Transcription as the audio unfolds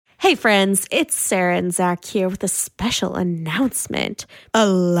Hey friends, it's Sarah and Zach here with a special announcement. A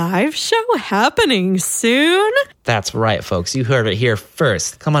live show happening soon? That's right, folks. You heard it here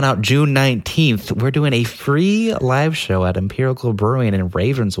first. Coming out June 19th, we're doing a free live show at Empirical Brewing in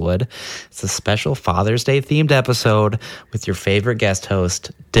Ravenswood. It's a special Father's Day themed episode with your favorite guest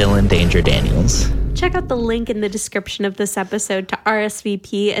host, Dylan Danger Daniels. Check out the link in the description of this episode to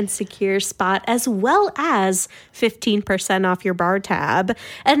RSVP and secure your spot, as well as 15% off your bar tab.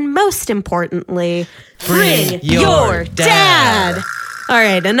 And most importantly, bring your dad! All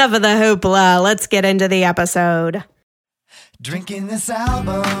right, enough of the hoopla. Let's get into the episode. Drinking this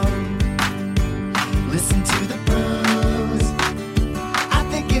album, listen to the brews. I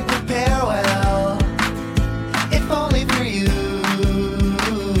think it would pair well, if only for you,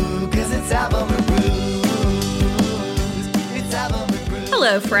 'cause it's album brews. It's album brews.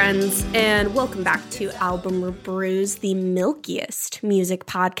 Hello, friends, and welcome back to Album Brews, the milkiest music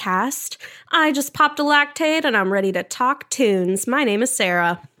podcast. I just popped a lactate, and I'm ready to talk tunes. My name is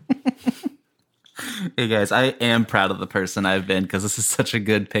Sarah. Hey guys, I am proud of the person I've been because this is such a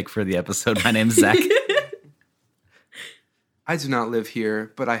good pick for the episode. My name's Zach. I do not live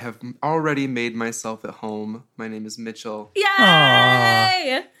here, but I have already made myself at home. My name is Mitchell. Yay!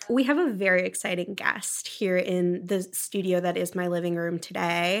 Aww. We have a very exciting guest here in the studio that is my living room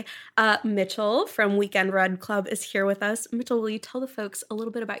today. Mitchell from Weekend Red Club is here with us. Mitchell, will you tell the folks a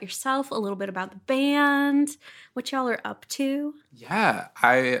little bit about yourself, a little bit about the band, what y'all are up to? Yeah,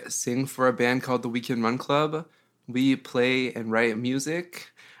 I sing for a band called the Weekend Run Club. We play and write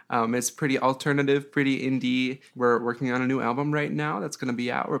music. It's pretty alternative, pretty indie. We're working on a new album right now that's going to be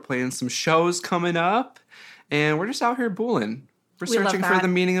out. We're playing some shows coming up, and we're just out here booling. We're searching for the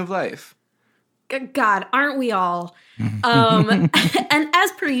meaning of life. God, aren't we all? And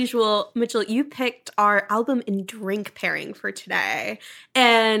as per usual, Mitchell, you picked our album and drink pairing for today.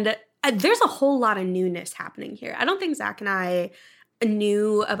 And there's a whole lot of newness happening here. I don't think Zach and I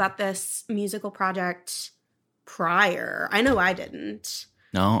knew about this musical project prior. I know I didn't.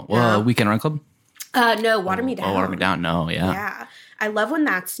 No? Well, Weekend Run Club? No, WATERMEDOWN. Oh, WATERMEDOWN, no, yeah. Yeah. I love when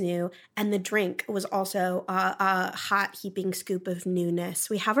that's new. And the drink was also a hot heaping scoop of newness.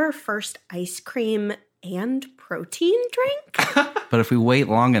 We have our first ice cream and protein drink. But if we wait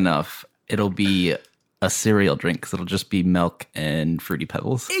long enough, it'll be a cereal drink because it'll just be milk and Fruity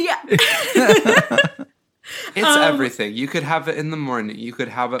Pebbles. Yeah. It's everything. You could have it in the morning. You could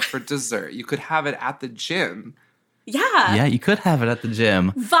have it for dessert. You could have it at the gym. Yeah. Yeah, you could have it at the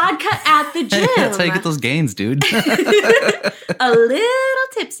gym. Vodka at the gym. That's how you get those gains, dude. A little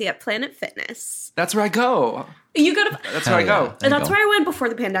tipsy at Planet Fitness. That's where I go. You go to... That's where I go. And that's where I went before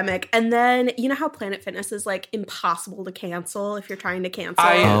the pandemic. And then, you know how Planet Fitness is, like, impossible to cancel if you're trying to cancel?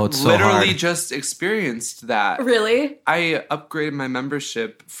 I so literally hard. just experienced that. Really? I upgraded my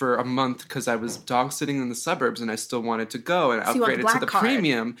membership for a month because I was dog sitting in the suburbs and I still wanted to go, and I upgraded to the card.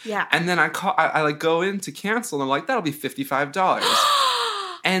 premium. Yeah. And then I like go in to cancel and I'm like, that'll be $55.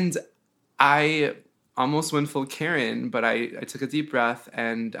 And I almost went full Karen, but I took a deep breath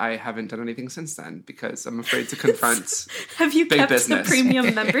and I haven't done anything since then because I'm afraid to confront Have you big kept business. the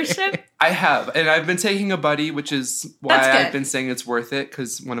premium membership? I have, and I've been taking a buddy, which is why That's good. I've been saying it's worth it,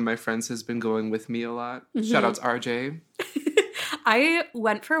 because one of my friends has been going with me a lot. Shout out to RJ. I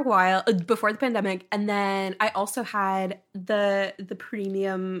went for a while before the pandemic, and then I also had the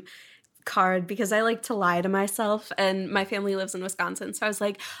premium card because I like to lie to myself, and my family lives in Wisconsin, so I was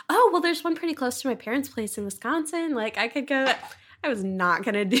like, oh, well, there's one pretty close to my parents' place in Wisconsin, like I could go. I was not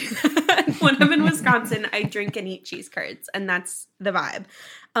gonna do that. When I'm in Wisconsin, I drink and eat cheese curds, and that's the vibe.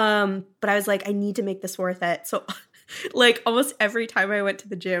 But I was like, I need to make this worth it, so like almost every time I went to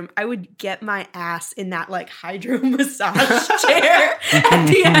the gym, I would get my ass in that like hydro massage chair at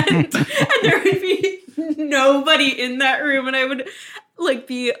the end, and there would be nobody in that room, and I would like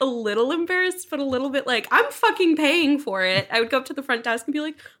be a little embarrassed, but a little bit like, I'm fucking paying for it. I would go up to the front desk and be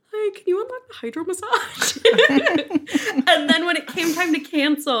like, hey, can you unlock the hydro massage? And then when it came time to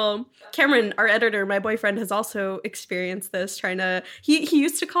cancel, Cameron, our editor, my boyfriend, has also experienced this, he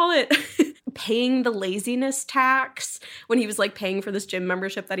used to call it paying the laziness tax when he was like paying for this gym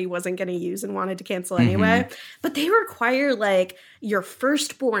membership that he wasn't going to use and wanted to cancel anyway. But they require like your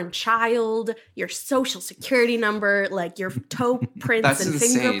firstborn child, your social security number, like your toe prints That's and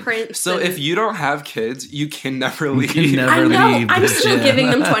insane. fingerprints. So and if you don't have kids, you can never leave. You can never I know, leave I'm the still gym.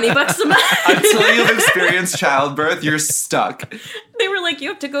 giving them $20 a month. Until you've experienced childbirth, you're stuck. They were like, you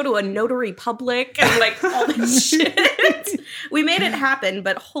have to go to a notary public and like all this shit. We made it happen,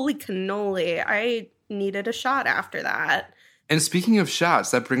 but holy cannoli, I needed a shot after that. And speaking of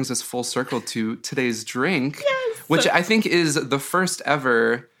shots, that brings us full circle to today's drink, Yes. which I think is the first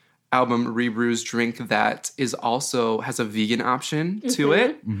ever album Rebrews drink that is also has a vegan option to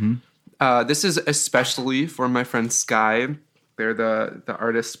it. This is especially for my friend Sky. They're the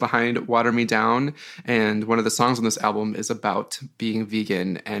artists behind Water Me Down, and one of the songs on this album is about being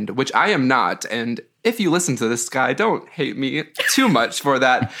vegan, and which I am not. And if you listen to this, Sky, don't hate me too much for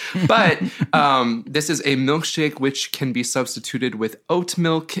that. But this is a milkshake which can be substituted with oat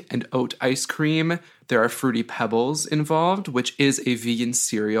milk and oat ice cream. There are Fruity Pebbles involved, which is a vegan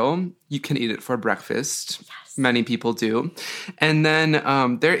cereal. You can eat it for breakfast. Yes. Many people do. And then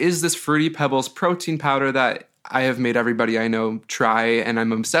there is this Fruity Pebbles protein powder that I have made everybody I know try, and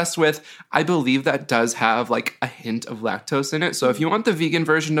I'm obsessed with. I believe that does have like a hint of lactose in it. So if you want the vegan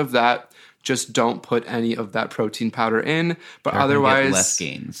version of that, just don't put any of that protein powder in. But otherwise, less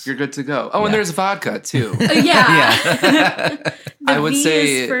gains. You're good to go. Oh, and there's vodka too. The I would V say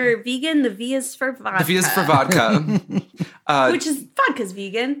is for vegan. The V is for vodka. the V is for vodka. Which is vodka's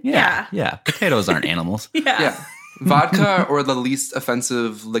vegan. Yeah. Potatoes aren't animals. Yeah. Vodka or the least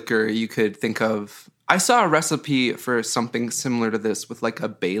offensive liquor you could think of. I saw a recipe for something similar to this with like a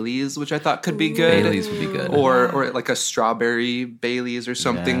Bailey's, which I thought could be good. Bailey's would be good. Or like a strawberry Bailey's or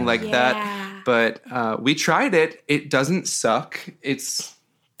something like that. But we tried it. It doesn't suck. It's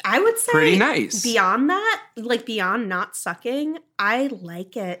I would say pretty nice. Beyond that, like beyond not sucking, I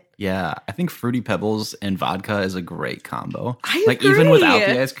like it. Yeah, I think Fruity Pebbles and vodka is a great combo. I like agree. even without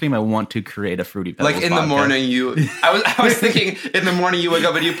the ice cream, I want to create a Fruity Pebbles. Like in vodka. the morning, I was thinking in the morning you wake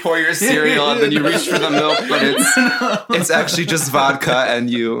up and you pour your cereal and then you reach for the milk, but it's actually just vodka and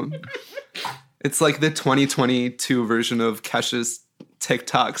it's like the 2022 version of Kesha's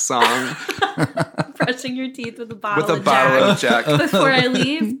TikTok song. Brushing your teeth with a bottle of Jack. Before I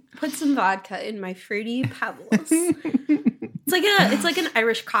leave, put some vodka in my Fruity Pebbles. It's like an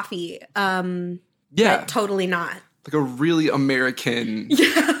Irish coffee. But totally not. Like a really American.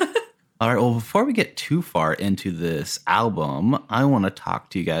 All right, well, before we get too far into this album, I want to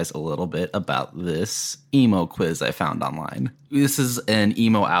talk to you guys a little bit about this emo quiz I found online. This is an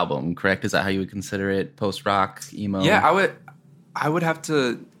emo album, correct? Is that how you would consider it? Post-rock, emo? Yeah, I would have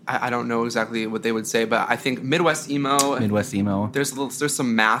to. I don't know exactly what they would say, but I think Midwest emo. There's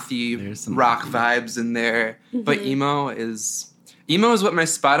some mathy rock vibes in there, but emo is what my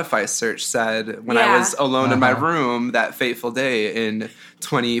Spotify search said when I was alone in my room that fateful day in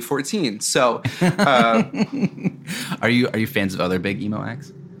 2014. So, are you fans of other big emo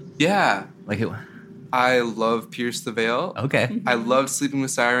acts? Yeah, like who? I love Pierce the Veil. Okay, I loved Sleeping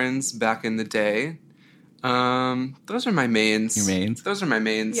with Sirens back in the day. Those are my mains. Your mains? Those are my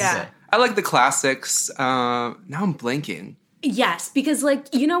mains. Yeah. I like the classics. Now I'm blanking. Yes, because like,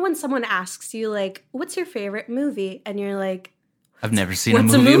 when someone asks you like, what's your favorite movie? And you're like, I've never seen a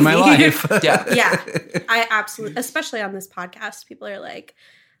movie in my life. Yeah. I absolutely, especially on this podcast, people are like,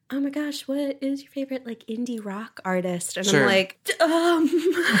 oh my gosh, what is your favorite like indie rock artist? And Sure. I'm like,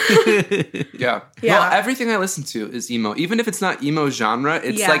 Yeah. Well, everything I listen to is emo. Even if it's not emo genre,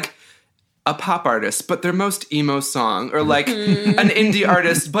 it's like a pop artist, but their most emo song, or like an indie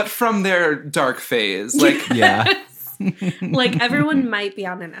artist, but from their dark phase. Like, like everyone might be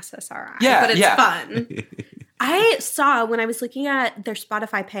on an SSRI, Yeah, but it's yeah. fun. I saw when I was looking at their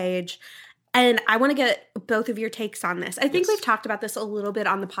Spotify page, and I want to get both of your takes on this. I think we've talked about this a little bit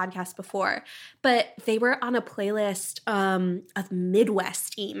on the podcast before, but they were on a playlist of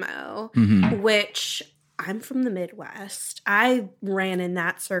Midwest emo, which I'm from the Midwest. I ran in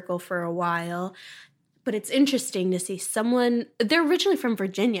that circle for a while. But it's interesting to see someone, they're originally from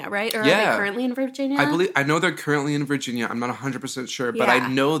Virginia, right? Or are they currently in Virginia? I know they're currently in Virginia. I'm not 100% sure, but I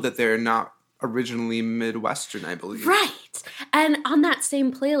know that they're not originally Midwestern, I believe. Right. And on that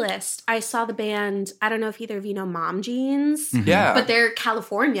same playlist, I saw the band, I don't know if either of you know Mom Jeans. Yeah. But they're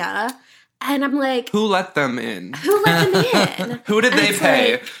California. And I'm like, Who let them in? who let them in? Who did they it's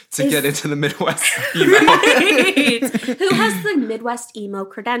pay like, to get into the Midwest? Right. Who has the Midwest emo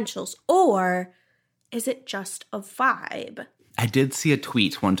credentials? Or is it just a vibe? I did see a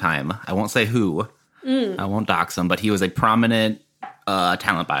tweet one time. I won't say who. I won't dox him, but he was a prominent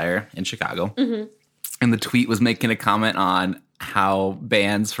talent buyer in Chicago. And the tweet was making a comment on how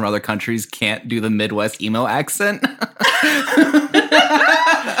bands from other countries can't do the Midwest emo accent.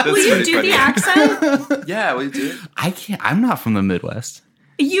 Will you do the accent? Yeah, we do. I can't. I'm not from the Midwest.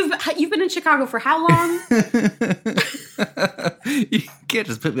 You've been in Chicago for how long? You can't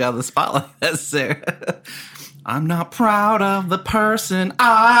just put me on the spot like that, Sarah. I'm not proud of the person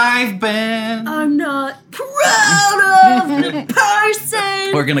I've been. I'm not proud of the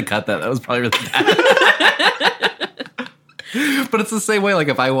person. We're going to cut that. That was probably really bad. But it's the same way, like,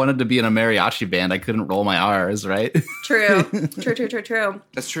 if I wanted to be in a mariachi band, I couldn't roll my R's, right? True. True.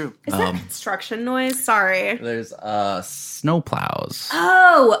 That's true. Is that construction noise? Sorry. There's snow plows.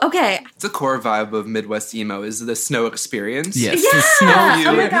 Oh, okay. It's a core vibe of Midwest emo is the snow experience. Yes, Yeah. the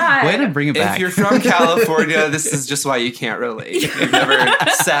snow. Oh my God. Way to bring it back. If you're from California, this is just why you can't relate. You've never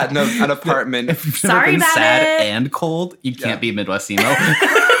sat in an apartment. If you've Sorry never been about sad it. and cold, you can't be Midwest emo.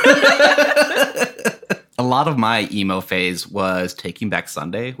 A lot of my emo phase was Taking Back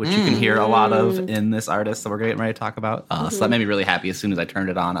Sunday, which you can hear a lot of in this artist that we're getting ready to talk about. So that made me really happy. As soon as I turned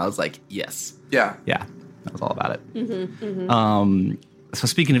it on, I was like, yes. Yeah. Yeah, that was all about it. So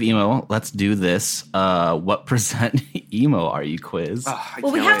speaking of emo, let's do this. What percent emo are you quiz?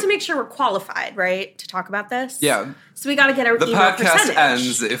 Well, we have to make sure we're qualified, right, to talk about this? Yeah. So we got to get our The emo podcast percentage.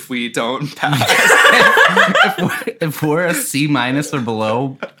 ends if we don't pass. If we're a C- or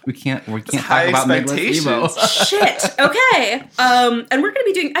below, we can't talk high about Midwest emo. expectations. Shit. Okay. And we're going to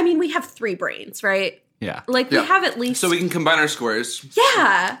be doing, I mean, we have 3 brains, right? Yeah. Like, Yeah. we have at least. So we can combine our scores.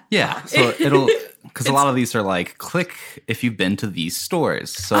 Yeah. Yeah, so it'll because a lot of these are like click if you've been to these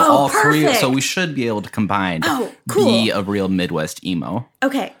stores. So Oh, all three. perfect. So we should be able to combine. Oh, cool. Be a real Midwest emo.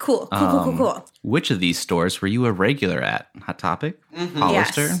 Okay, cool. Cool. Which of these stores were you a regular at? Hot Topic,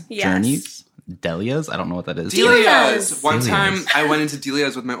 Hollister, Yes. Journeys, Delia's. I don't know what that is. Delia's. One Delia's. time I went into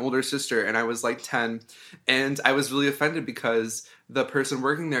Delia's with my older sister and I was like 10 and I was really offended because the person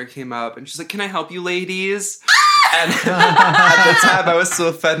working there came up and she's like, "Can I help you ladies?" And at the time I was so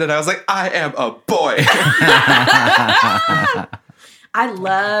offended. I was like, "I am a boy." I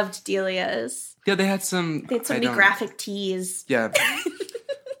loved Delia's. Yeah, they had some They had so I many don't- graphic tees. Yeah.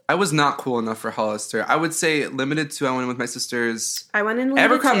 I was not cool enough for Hollister. I would say limited to I went with my sisters. I went in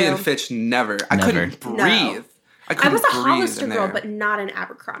Abercrombie too. and Fitch, never. I Never. couldn't breathe. No. I I couldn't was a breathe Hollister in girl, there. but not an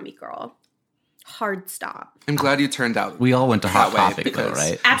Abercrombie girl. Hard stop. I'm glad you turned out We all went to Hot that way Topic though, because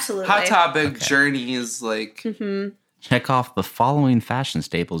right? Absolutely. Hot Topic, Journeys, like Check off the following fashion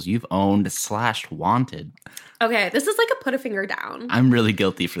staples you've owned / wanted. Okay, this is like a put a finger down. I'm really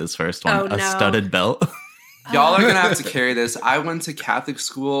guilty for this first one. Oh, A no. studded belt. y'all are gonna have to carry this. I went to Catholic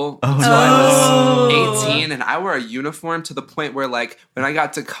school Oh, until I was 18, and I wore a uniform to the point where, like, when I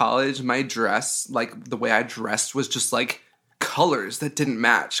got to college, my dress, like the way I dressed, was just like colors that didn't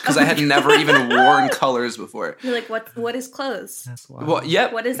match because I had never even worn colors before. You're like, what is clothes? Well,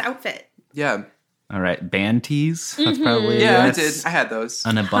 yep, What is outfit? yeah, All right, band tees. That's probably yeah, yes. I did. I had those.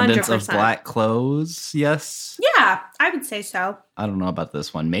 An abundance of 100%. black clothes. Yes. Yeah, I would say so. I don't know about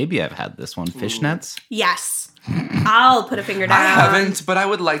this one. Maybe I've had this one. Fishnets. Yes. I'll put a finger down. I haven't, but I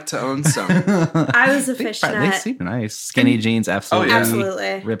would like to own some. I was a They fishnet. seem nice. Skinny jeans, absolutely. yeah.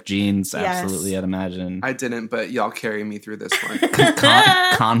 Absolutely. Ripped jeans, Yes. absolutely. I'd imagine. I didn't, but y'all carry me through this one.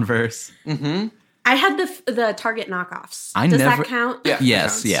 Converse. I had the Target knockoffs. I Does never- that count? Yeah.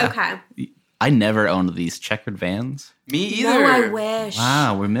 Yes, counts. yeah. Okay. I never owned these checkered Vans. Me either. No, I wish.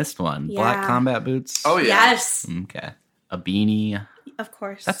 Wow, we missed one. Black Yeah. combat boots. Oh yeah. Yes, Okay. A beanie. of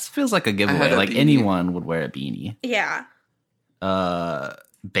course. That feels like a I giveaway. had a Like beanie. anyone would wear a beanie. yeah.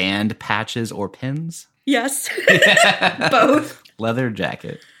 Band patches or pins. Yes. Both. Leather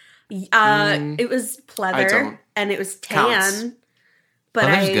jacket. It was I pleather don't. and it was tan. Counts. But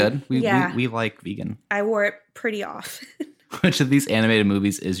Leather's I good. yeah, We like vegan. I wore it pretty often. Which of these animated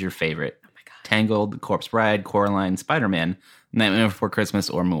movies is your favorite? Oh my god. Tangled, Corpse Bride, Coraline, Spider-Man, Nightmare Before Christmas,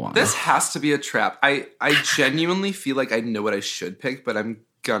 or Moana? This has to be a trap. I genuinely feel like I know what I should pick, but I'm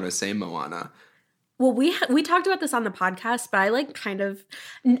gonna say Moana. Well, we talked about this on the podcast, but I like kind of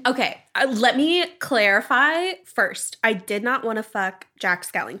okay. Let me clarify first. I did not want to fuck Jack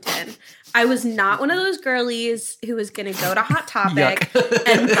Skellington. I was not one of those girlies who was going to go to Hot Topic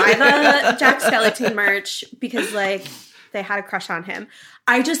and buy the Jack Skellington merch because like they had a crush on him.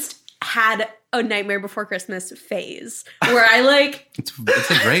 I just had a Nightmare Before Christmas phase where I like It's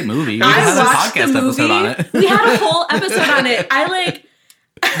a great movie. We I had a watched podcast the movie. episode on it. We had a whole episode on it.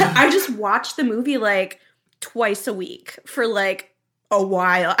 I just watched the movie like twice a week for like a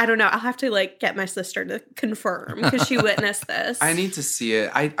while. I don't know. I'll have to like get my sister to confirm because she witnessed this. I need to see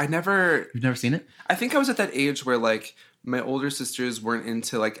it. I never. You've never seen it? I think I was at that age where like my older sisters weren't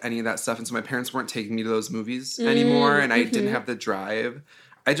into like any of that stuff, and so my parents weren't taking me to those movies anymore, and I didn't have the drive.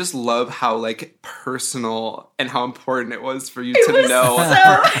 I just love how like personal and how important it was for you to was know,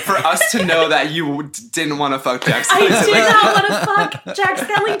 so- for us to know that you didn't want to fuck Jack I Skellington. did not want to fuck Jack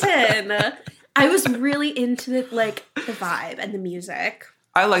Skellington. I was really into the vibe and the music.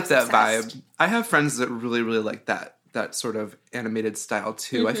 I like that Obsessed. vibe. I have friends that really, really like that sort of animated style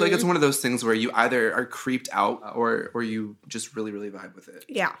too. I feel like it's one of those things where you either are creeped out or you just really, really vibe with it.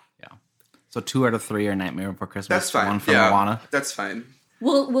 Yeah. Yeah. So 2 out of 3 are Nightmare Before Christmas. That's fine. One from Moana. That's fine.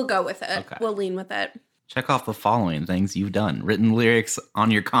 We'll go with it. Okay. We'll lean with it. Check off the following things you've done. Written lyrics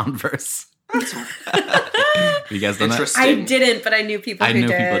on your Converse. You guys done that? Interesting. I didn't, but I knew people I who knew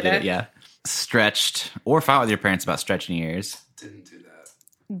did. people did it, yeah. Stretched or fought with your parents about stretching your ears. Didn't do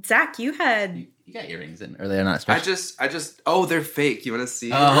that. Zach, you had... You got earrings in, or they're not stretched? I just. Oh, they're fake. You want to see?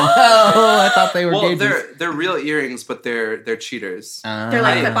 Oh, I thought they were well, gauges. they're real earrings, but they're cheaters. They're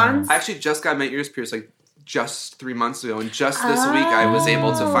like clip-ons? I actually just got my ears pierced like just 3 months ago, and just this week I was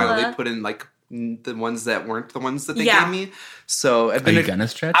able to finally put in like the ones that weren't the ones that they gave me. So I've been. Are you gonna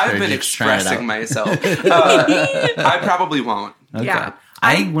stretch? I've or been just trying it out? expressing myself. I probably won't. Okay. Yeah.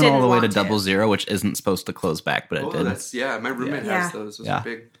 I went all didn't the way to want 00, which isn't supposed to close back, but it Oh, did. that's my roommate Yeah. has those. Those Yeah. are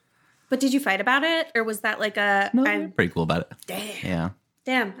big. But did you fight about it? Or was that like a... No, they're pretty cool about it. Damn. Yeah.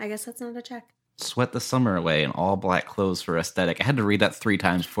 Damn, I guess that's not a check. Sweat the summer away in all black clothes for aesthetic. I had to read that 3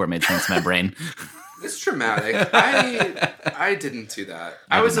 times before it made sense in my brain. It's traumatic. I didn't do that.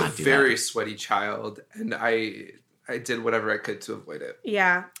 I was did a not do very sweaty child, and I did whatever I could to avoid it.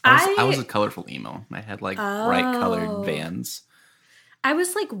 Yeah. I was a colorful emo. I had like bright colored Vans. I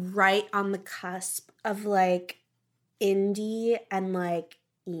was like right on the cusp of like indie and like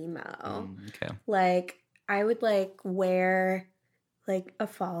emo. Okay. Like I would like wear like a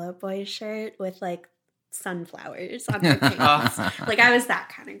Fall Out Boy shirt with like sunflowers on my pants. Like I was that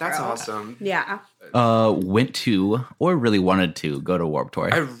kind of girl. That's awesome. Yeah. Went to or really wanted to go to Warped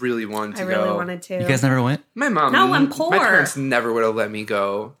Tour. I really wanted to I go. really wanted to. You guys never went? My mom. No, I'm poor. My parents never would have let me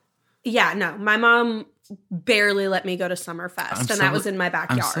go. Yeah, no. My mom barely let me go to Summerfest, and that was in my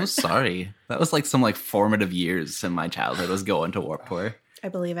backyard. I'm so sorry. That was like some like formative years in my childhood was going to Warped Tour. I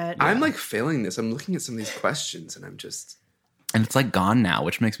believe it. I'm like failing this. I'm looking at some of these questions, and I'm just. And it's like gone now,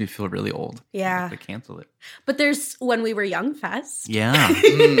 which makes me feel really old. Yeah. They canceled it. But there's When We Were Young Fest. Yeah.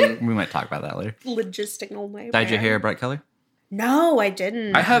 We might talk about that later. Logistical nightmare. Dyed your hair a bright color? No, I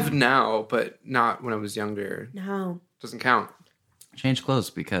didn't. I have now, but not when I was younger. No. Doesn't count. Change clothes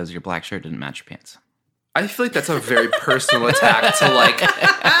because your black shirt didn't match your pants. I feel like that's a very personal attack to like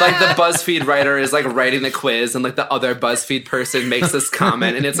the BuzzFeed writer is like writing the quiz and like the other BuzzFeed person makes this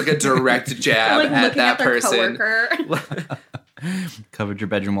comment and it's like a direct jab Like at looking that at their person. coworker. Covered your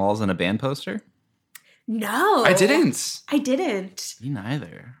bedroom walls in a band poster? No. I didn't. I didn't. Me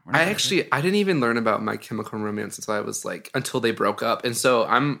neither. I didn't even learn about My Chemical Romance until they broke up. And so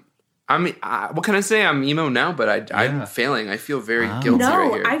I'm what can I say? I'm emo now, but I'm failing. I feel very guilty right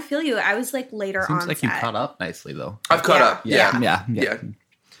No, here. I feel you. I was like later Seems on. like you caught up nicely though. I've caught Yeah. up. Yeah. Yeah.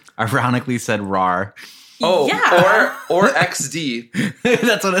 Ironically said RAR. Oh, Yeah. or XD.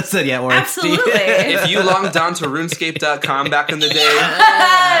 That's what I said, yeah. Or Absolutely. If you logged on to RuneScape.com back in the day,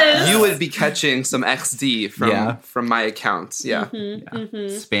 Yes. you would be catching some XD from my accounts. Yeah.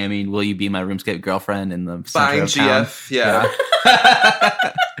 Spamming, will you be my RuneScape girlfriend in the center Buying of town? GF.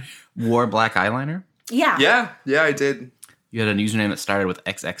 Yeah. Wore black eyeliner? Yeah. Yeah, I did. You had a username that started with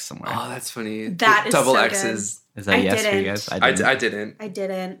XX somewhere. Oh, that's funny. That is Double so X's. Is that I yes for you didn't. guys? I didn't. I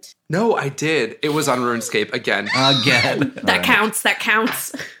didn't. No, I did. It was on RuneScape again. Again. That counts. That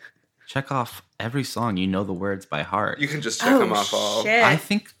counts. Check off every song you know the words by heart. You can just check them off all. Shit. I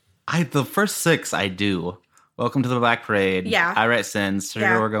think the first 6 I do. Welcome to the Black Parade. Yeah. I Write Sins. Sugar,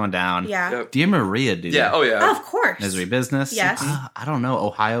 Yeah. We're Going Down. Yeah. Yep. Dear Maria, do Yeah. they? Oh, yeah. Of course. Misery Business. Yes. I don't know.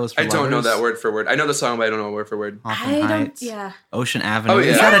 Ohio's for I don't know Lovers. that word for word. I know the song, but I don't know word for word. Hoffman I don't. Heights. Yeah. Ocean Avenue. Oh,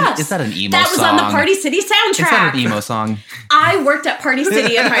 yeah. Is that an emo That song? was on the Party City Is that soundtrack. an emo song? I worked at Party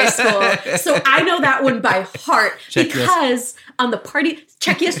City in high school, so I know that one by heart Check yes. because on the Party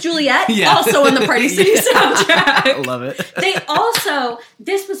Check Yes Juliet, Yeah. also on the Party City soundtrack. I love it. They also,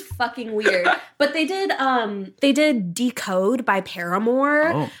 this was fucking weird, but they did Decode by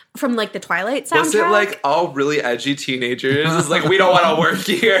Paramore from like the Twilight soundtrack. Was it like all really edgy teenagers? It's like, we don't want to work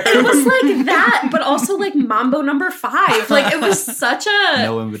here. It was like that, but also like Mambo Number 5. Like it was such a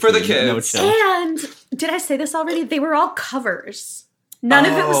No in For the between, no kids. chill. And did I say this already? They were all covers. None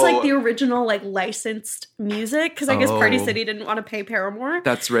of it was like the original like licensed music because I guess Party Oh. City didn't want to pay Paramore.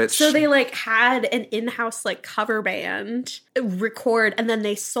 That's rich. So they like had an in-house like cover band record, and then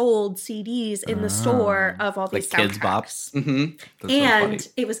they sold CDs in the store of all these Like Kids Bop? soundtracks. Mm-hmm. That's so And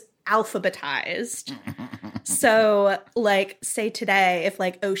funny. it was alphabetized. So like say today if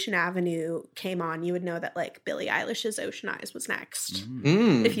like Ocean Avenue came on, you would know that like Billie Eilish's Ocean Eyes was next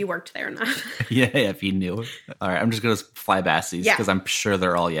if you worked there enough. Yeah, if you knew. All right, I'm just going to fly past these Yeah. because I'm sure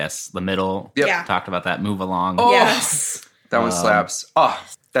they're all yes. The middle, Yep. Yeah. talked about that. Move Along. Oh, Yes. that one slaps. Oh,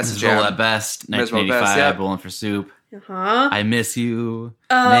 that's a Miserable jam. at Best. Miserable at 1985. Best, yeah. Bowling for Soup. Uh-huh. I Miss You.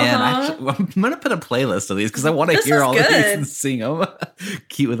 Man, I'm going to put a playlist of these because I want to hear all of these and sing them.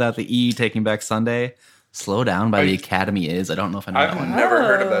 Cute Without the E, Taking Back Sunday. Slow Down by The Academy Is. I don't know if I know that one. I've never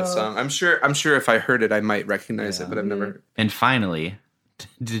heard of that song. I'm sure if I heard it, I might recognize it, but I've never. And finally,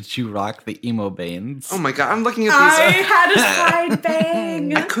 Did You Rock the Emo Bands? Oh my God, I'm looking at I these. had a side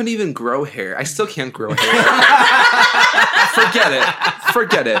bang. I couldn't even grow hair. I still can't grow hair.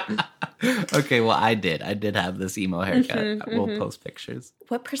 Forget it. Okay, well, I did have this emo haircut. We'll post pictures.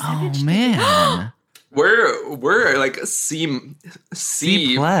 What percentage? Oh, man. We're like C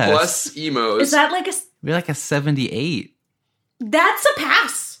plus emos. Is that like We're like a 78. that's a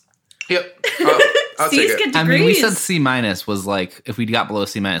pass? Yep. I'll take C's it. get degrees. I mean, we said C minus was like, if we got below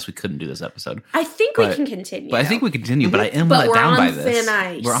C minus, we couldn't do this episode. I think we can continue. But I think we continue, but I am But let we're down on by this. thin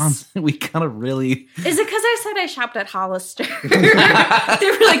ice. We're on, we kind of really. Is it because I said I shopped at Hollister? They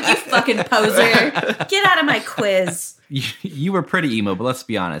were like, you fucking poser. Get out of my quiz. You were pretty emo, but let's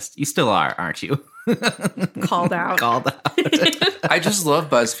be honest. You still are, aren't you? Called out. Called out. I just love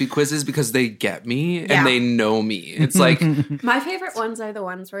BuzzFeed quizzes because they get me Yeah. and they know me. It's like, My favorite ones are the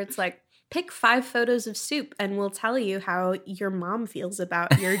ones where it's like, pick 5 photos of soup and we'll tell you how your mom feels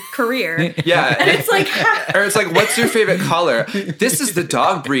about your career. yeah. And it's like, Or it's like, what's your favorite color? This is the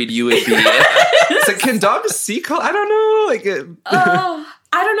dog breed you would be. It's like, can dogs see color? I don't know. Like, oh,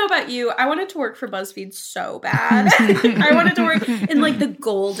 I don't know about you. I wanted to work for BuzzFeed so bad. I wanted to work in like the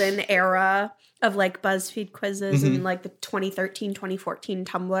golden era of like BuzzFeed quizzes and like the 2013, 2014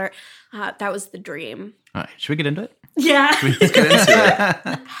 Tumblr. That was the dream. All right, should we get into it? Yeah. let's get into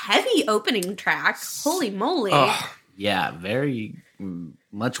it. Heavy opening track. Holy moly. Yeah, very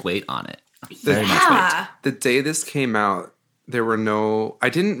much weight on it. Very much weight. Yeah. The day this came out, there were I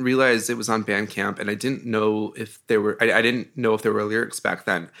didn't realize it was on Bandcamp, and I didn't know if there were, I didn't know if there were lyrics back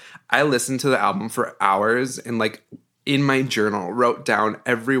then. I listened to the album for hours and like in my journal wrote down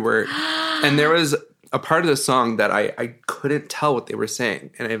every word. And there was a part of the song that I couldn't tell what they were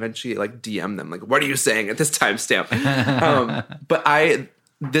saying. And I eventually like DM'd them, like, what are you saying at this timestamp? But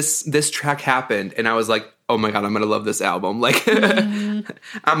this track happened and I was like, oh my God, I'm going to love this album. Like,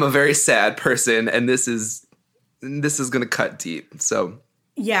 I'm a very sad person and this is going to cut deep. So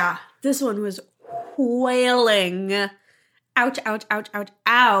Yeah. This one was wailing. Ouch, ouch, ouch, ouch,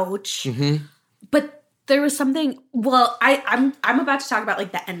 ouch. But there was something. Well, I'm about to talk about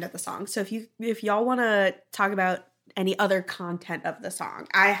like the end of the song. So if y'all want to talk about any other content of the song,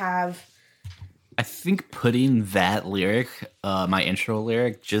 I think putting that lyric, my intro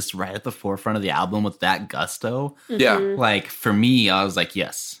lyric, just right at the forefront of the album with that gusto. yeah. Like for me, I was like,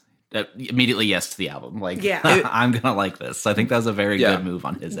 yes. Immediately yes to the album. Like, Yeah. I'm gonna like this. I think that was a very good move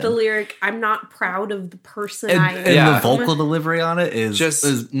on his the end. lyric, I'm not proud of the person And, I am. and the vocal delivery on it is Just-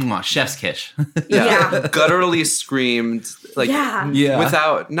 chef's kiss. Yeah. Gutturally screamed, like, Yeah.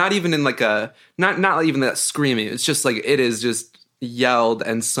 without, not even in like not even that screaming. It's just like, it is just yelled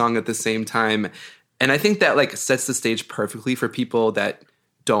and sung at the same time. And I think that like sets the stage perfectly for people that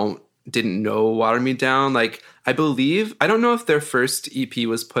didn't know Water Me Down. Like, I don't know if their first EP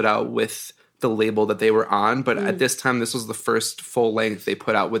was put out with the label that they were on, but at this time, this was the first full length they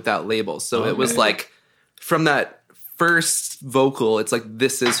put out with that label. So it was like, from that first vocal, it's like,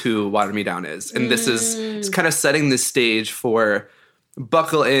 this is who Water Me Down is. And it's kind of setting the stage for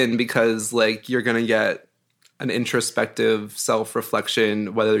buckle in, because like, you're going to get an introspective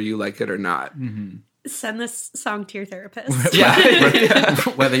self-reflection, whether you like it or not. Send this song to your therapist. Yeah.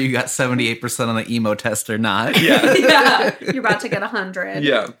 Whether you got 78% on the emo test or not. Yeah. You're about to get 100.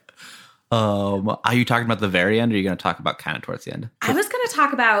 Yeah. Are you talking about the very end, or are you going to talk about kind of towards the end? I was going to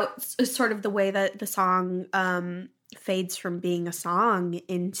talk about sort of the way that the song fades from being a song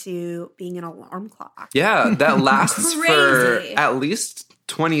into being an alarm clock. Yeah, that lasts for Crazy. at least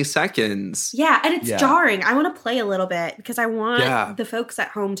 20 seconds. Yeah, and it's Yeah. jarring. I want to play a little bit because I want Yeah. the folks at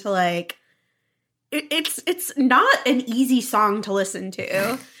home to like. It's not an easy song to listen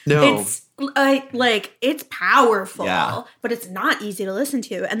to. No. It's like it's powerful, Yeah. but it's not easy to listen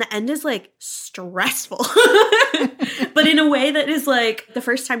to, and the end is like stressful, but in a way that is like the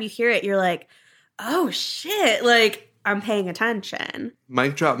first time you hear it, you're like, oh shit, like I'm paying attention.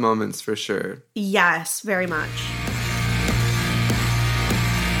 Mic drop moments for sure. Yes, very much.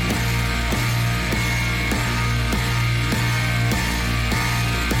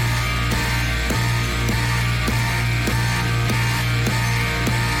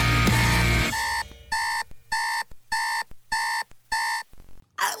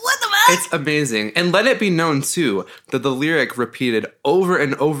 What the fuck? It's amazing. And let it be known, too, that the lyric repeated over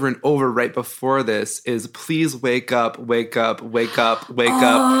and over and over right before this is, please wake up, wake up, wake up, wake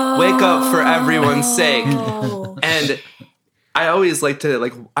up, wake up for everyone's sake. And I always like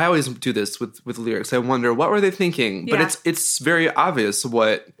to, I always do this with lyrics. I wonder, what were they thinking? But it's very obvious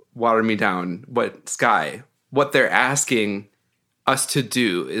what Water Me Down, what Sky, what they're asking us to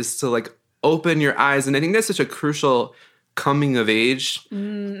do is to, open your eyes. And I think that's such a crucial coming of age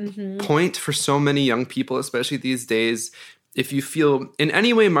point for so many young people, especially these days. If you feel in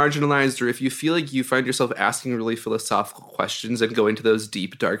any way marginalized, or if you feel like you find yourself asking really philosophical questions and going to those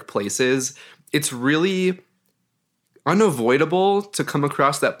deep, dark places, it's really unavoidable to come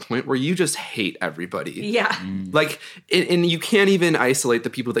across that point where you just hate everybody. Yeah. And you can't even isolate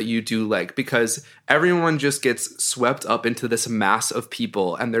the people that you do like, because everyone just gets swept up into this mass of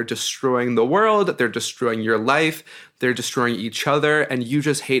people, and they're destroying the world, they're destroying your life, they're destroying each other, and you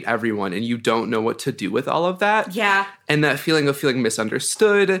just hate everyone, and you don't know what to do with all of that. Yeah. And that feeling of feeling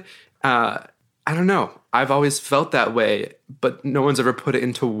misunderstood, I don't know. I've always felt that way, but no one's ever put it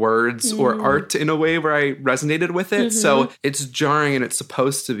into words or art in a way where I resonated with it. So it's jarring, and it's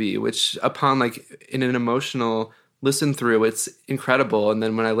supposed to be, which upon in an emotional listen through, it's incredible. And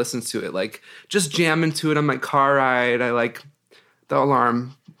then when I listen to it, just jam into it on my car ride, the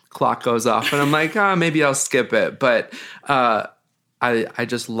alarm clock goes off and I'm like, maybe I'll skip it. But I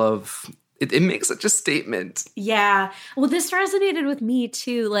just love it. It makes such a statement. Yeah. Well, this resonated with me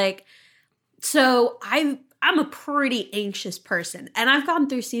too. So I'm a pretty anxious person, and I've gone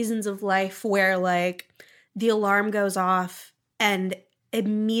through seasons of life where the alarm goes off and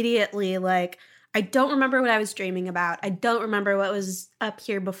immediately I don't remember what I was dreaming about. I don't remember what was up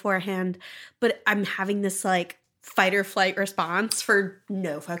here beforehand, but I'm having this fight or flight response for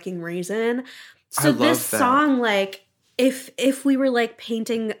no fucking reason. So this song, if we were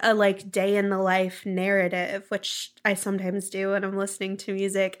painting a day in the life narrative, which I sometimes do when I'm listening to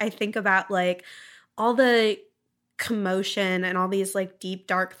music, I think about all the commotion and all these deep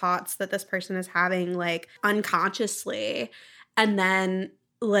dark thoughts that this person is having unconsciously, and then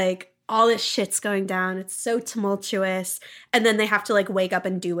all this shit's going down. It's so tumultuous, and then they have to wake up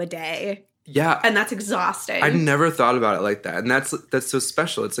and do a day. Yeah. And that's exhausting. I never thought about it like that. And that's so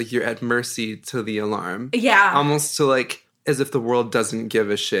special. It's you're at mercy to the alarm. Yeah. Almost to as if the world doesn't give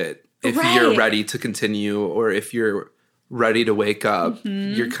a shit if you're ready to continue, or if you're ready to wake up.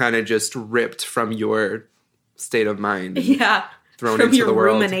 You're kind of just ripped from your state of mind. Yeah. Thrown from into your the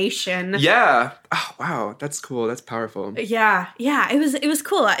world. rumination. Yeah. Oh, wow. That's cool. That's powerful. Yeah. Yeah. It was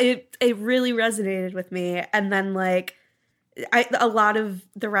cool. It really resonated with me. And then a lot of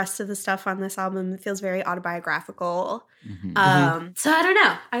the rest of the stuff on this album feels very autobiographical. So I don't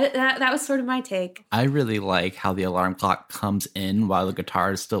know. That was sort of my take. I really like how the alarm clock comes in while the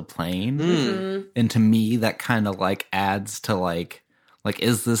guitar is still playing. And to me, that kind of adds to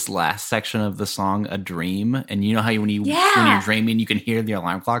is this last section of the song a dream? And you know how when you're dreaming, you can hear the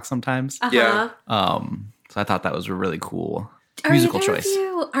alarm clock sometimes? Yeah. So I thought that was a really cool musical choice.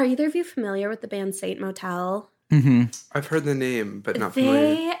 Are either of you familiar with the band Saint Motel? I've heard the name, but not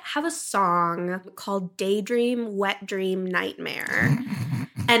familiar. They have a song called Daydream, Wet Dream, Nightmare.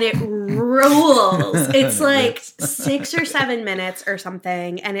 And it rules. It's 6 or 7 minutes or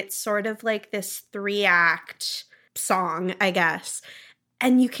something. And it's sort of this 3-act song, I guess.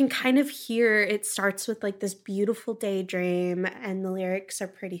 And you can kind of hear it starts with this beautiful daydream, and the lyrics are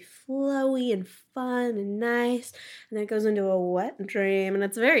pretty flowy and fun and nice. And then it goes into a wet dream, and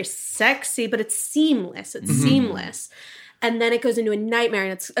it's very sexy, but it's seamless. It's seamless. And then it goes into a nightmare,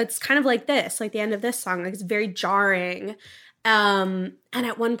 and it's kind of like this, the end of this song. It's very jarring. And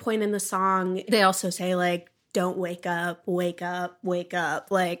at one point in the song, they also say don't wake up, wake up, wake up.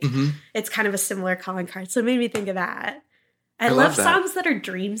 It's kind of a similar calling card. So it made me think of that. I love songs that are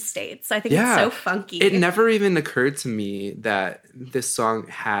dream states. I think it's so funky. It never even occurred to me that this song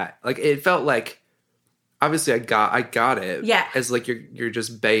had it felt obviously I got it. Yeah. As you're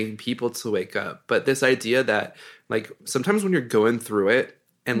just begging people to wake up. But this idea that sometimes when you're going through it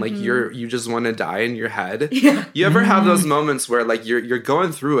and you just want to die in your head. Yeah. You ever have those moments where you're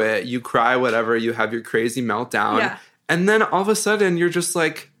going through it, you cry, whatever, you have your crazy meltdown. Yeah. And then all of a sudden you're just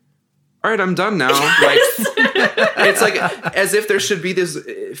all right, I'm done now. It's as if there should be this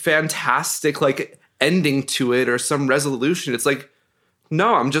fantastic ending to it or some resolution. It's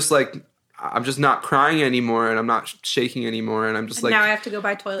no, I'm just not crying anymore, and I'm not shaking anymore, and I'm just now I have to go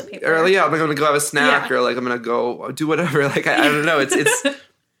buy toilet paper. Or I'm gonna go have a snack, or I'm gonna go do whatever. I don't know. It's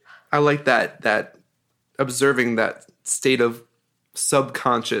I like that observing that state of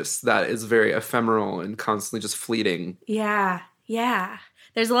subconscious that is very ephemeral and constantly just fleeting. Yeah. Yeah.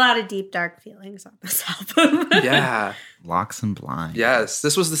 There's a lot of deep, dark feelings on this album. Yeah. Locks and Blinds. Yes.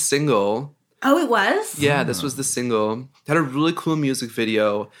 This was the single. Oh, it was? Yeah, this was the single. Had a really cool music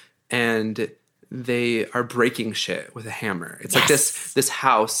video, and they are breaking shit with a hammer. It's like this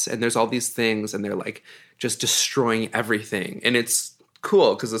house, and there's all these things, and they're like just destroying everything. And it's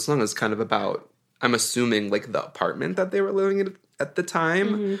cool because the song is kind of about, I'm assuming, like the apartment that they were living in at the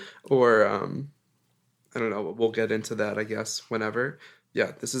time, or I don't know. We'll get into that, I guess, whenever.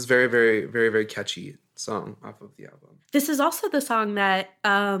 Yeah, this is very, very, very, very catchy song off of the album. This is also the song that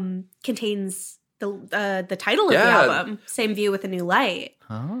contains the title of the album, Same View with a New Light.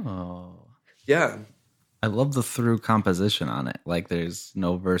 Oh. Yeah. I love the through composition on it. Like there's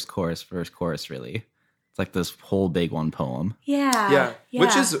no verse, chorus, really. It's like this whole big one poem. Yeah.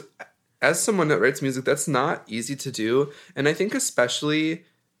 Which is, as someone that writes music, that's not easy to do. And I think especially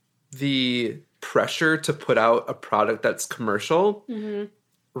the pressure to put out a product that's commercial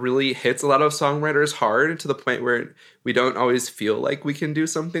really hits a lot of songwriters hard, to the point where we don't always feel like we can do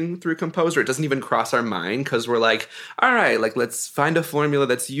something through compose, or it doesn't even cross our mind, because we're like, all right, like let's find a formula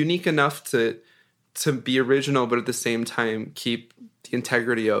that's unique enough to be original, but at the same time keep the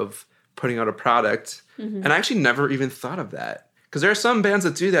integrity of putting out a product. And I actually never even thought of that, because there are some bands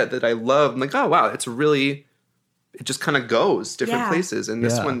that do that I love. I'm like, oh wow, it's really, it just kind of goes different places, and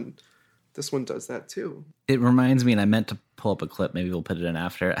this one does that too. It reminds me, and I meant to pull up a clip, maybe we'll put it in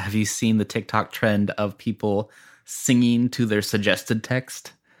after. Have you seen the TikTok trend of people singing to their suggested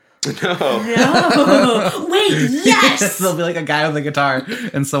text? No. Wait, yes! There'll be like a guy with a guitar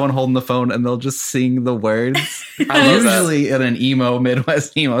and someone holding the phone, and they'll just sing the words. I love Usually in an emo,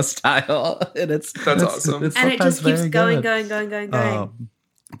 Midwest emo style. And That's awesome. And it just keeps very going. good.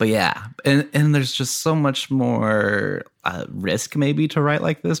 But yeah, and there's just so much more risk maybe to write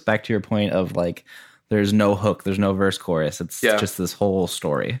like this. Back to your point of like, there's no hook, there's no verse chorus. It's just this whole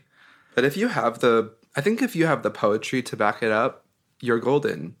story. But if you have the poetry to back it up, you're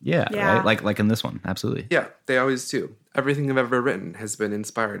golden. Yeah. Right? Like in this one, absolutely. Yeah, they always do. Everything I've ever written has been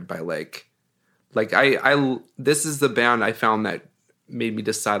inspired by I this is the band I found that made me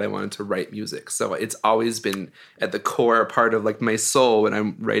decide I wanted to write music. So it's always been at the core part of like my soul when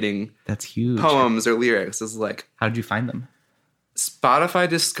I'm writing That's huge. poems or lyrics. Is like, how did you find them? Spotify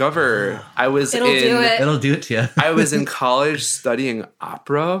Discover. It'll do it to you. I was in college studying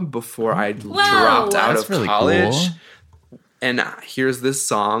opera before I dropped out That's of really college. cool. And here's this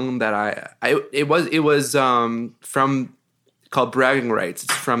song that it was from, called Bragging Rights.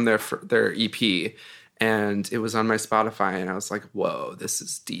 It's from their EP, and it was on my Spotify, and I was like, whoa, this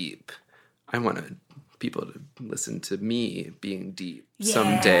is deep. I want people to listen to me being deep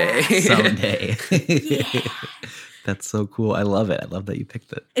someday. Someday. That's so cool. I love it. I love that you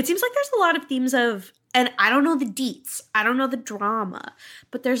picked it. It seems like there's a lot of themes of, and I don't know the deets, I don't know the drama,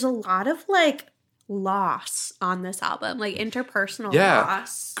 but there's a lot of like loss on this album, like interpersonal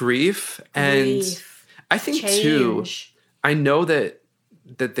loss, grief, and I think too, I know that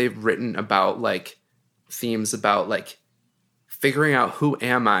they've written about like themes about like figuring out who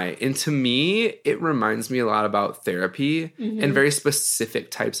am I, and to me it reminds me a lot about therapy and very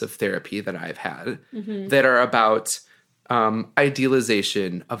specific types of therapy that I've had that are about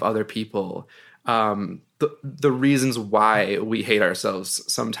idealization of other people, the reasons why we hate ourselves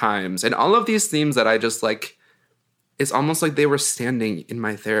sometimes, and all of these themes that I just like, it's almost like they were standing in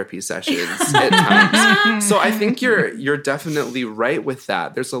my therapy sessions at times. So I think you're definitely right with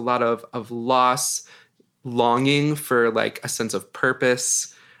that. There's a lot of loss, longing for like a sense of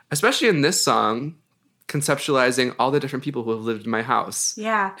purpose, especially in this song, conceptualizing all the different people who have lived in my house.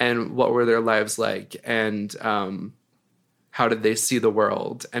 Yeah. And what were their lives like, and how did they see the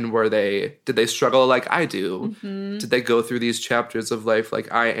world, and did they struggle like I do? Did they go through these chapters of life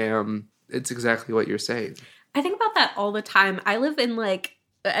like I am? It's exactly what you're saying. I think about that all the time. I live in like,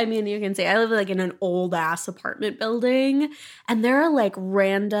 I mean, you can say I live like in an old ass apartment building, and there are like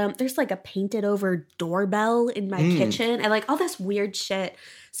there's like a painted over doorbell in my kitchen and like all this weird shit.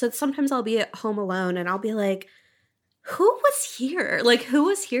 So sometimes I'll be at home alone and I'll be like, who was here? Like, who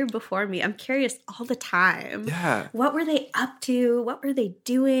was here before me? I'm curious all the time. Yeah. What were they up to? What were they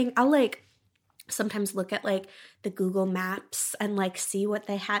doing? I'll like sometimes look at like the Google Maps and like see what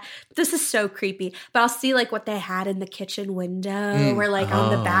they had. This is so creepy, but I'll see like what they had in the kitchen window or like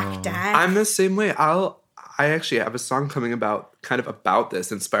on the back deck. I'm the same way. I actually have a song coming about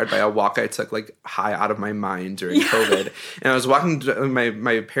this, inspired by a walk I took like high out of my mind during COVID. And I was walking to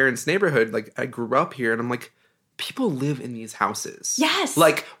my parents' neighborhood. Like, I grew up here, and I'm like, people live in these houses. Yes.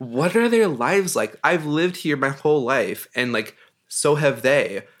 Like, what are their lives like? I've lived here my whole life, and like so have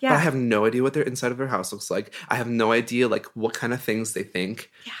they. Yeah. But I have no idea what their inside of their house looks like. I have no idea like what kind of things they think.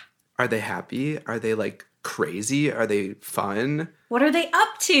 Yeah. Are they happy? Are they like crazy? Are they fun? What are they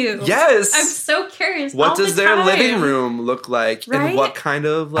up to? Yes. I'm so curious. What all does the their time. living room look like? Right? And what kind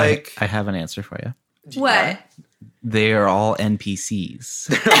of like I have an answer for you. What? They are all NPCs.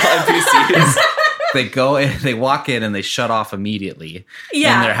 NPCs? They go in, they walk in, and they shut off immediately.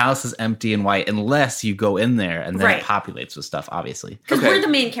 Yeah. And their house is empty and white unless you go in there, and then Right. it populates with stuff, obviously. Because Okay. we're the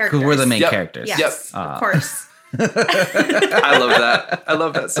main characters. Because we're the main Yep. characters. Yes, Yep. of course. I love that. I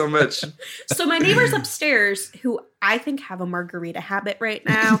love that so much. So my neighbors upstairs, who I think have a margarita habit right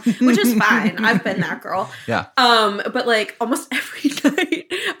now, which is fine. I've been that girl. Yeah. But like almost every night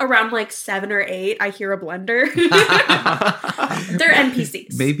around like 7 or 8, I hear a blender. They're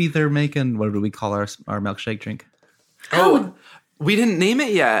NPCs. Maybe they're making, what do we call our milkshake drink? Oh, we didn't name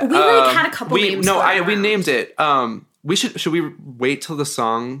it yet. We, like, had a couple names No, going we around. named it. Should we wait till the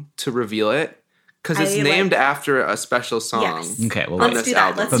song to reveal it? Because it's I named after a special song. Yes. Okay, well, on Let's this do that.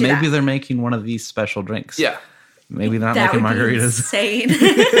 album. Let's but do maybe that. they're making one of these special drinks. Yeah. Maybe they're not That making would be margaritas.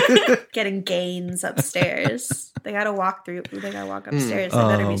 insane. Getting gains upstairs. They gotta walk upstairs. They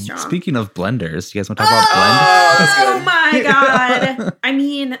better be strong. Speaking of blenders, you guys want to talk about blend? Oh, that's Oh good. my god. I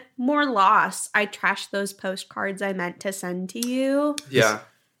mean, more loss. I trashed those postcards I meant to send to you. Yeah.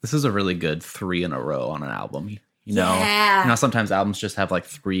 This is a really good 3 in a row on an album. You know, Yeah. you know, sometimes albums just have like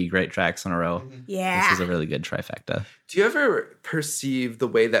 3 great tracks in a row. Yeah. This is a really good trifecta. Do you ever perceive the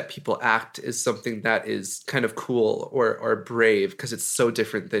way that people act is something that is kind of cool or brave because it's so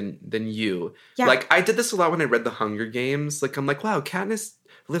different than you? Yeah. Like I did this a lot when I read The Hunger Games. Like I'm like, wow, Katniss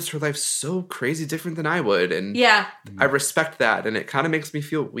lives her life so crazy different than I would, and Yeah. I respect that, and it kind of makes me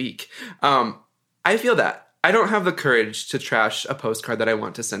feel weak. I feel that. I don't have the courage to trash a postcard that I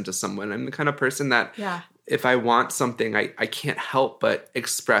want to send to someone. I'm the kind of person that Yeah. if I want something, I can't help but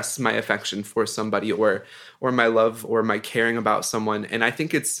express my affection for somebody or my love or my caring about someone. And I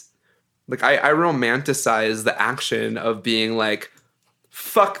think it's like I romanticize the action of being like,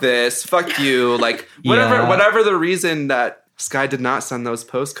 fuck this, fuck you, like Yeah. whatever the reason that Sky did not send those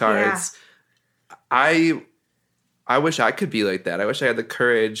postcards. I wish I could be like that. I wish I had the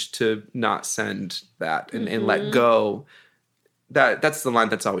courage to not send that and let go. That's the line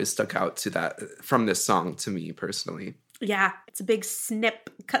that's always stuck out to that from this song to me personally. Yeah. It's a big snip,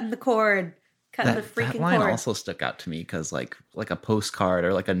 cutting the cord, cutting the freaking that line cord. also stuck out to me because like a postcard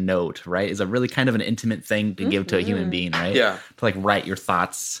or like a note, right, is a really kind of an intimate thing to give to a human being, right? Yeah. To like write your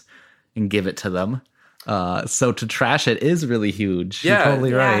thoughts and give it to them. So to trash it is really huge. Yeah. You're totally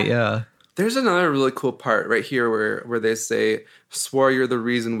Yeah. right. Yeah. There's another really cool part right here where they say, swore you're the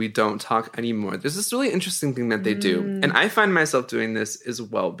reason we don't talk anymore. There's this really interesting thing that they do. And I find myself doing this as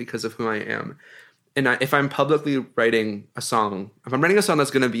well because of who I am. And if I'm publicly writing a song, if I'm writing a song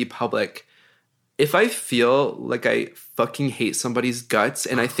that's going to be public, if I feel like I fucking hate somebody's guts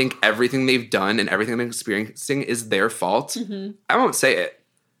and I think everything they've done and everything they're experiencing is their fault, I won't say it.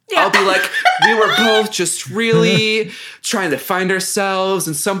 Yeah. I'll be like, we were both just really trying to find ourselves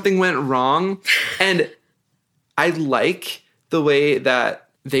and something went wrong. And I like the way that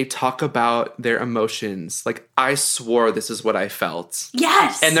they talk about their emotions. Like, I swore this is what I felt.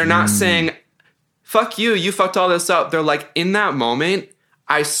 Yes. And they're not saying, fuck you, you fucked all this up. They're like, in that moment,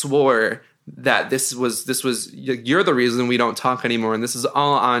 I swore that this was you're the reason we don't talk anymore and this is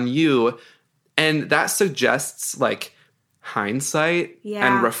all on you. And that suggests like hindsight Yeah.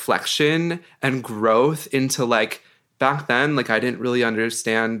 and reflection and growth into like back then, like I didn't really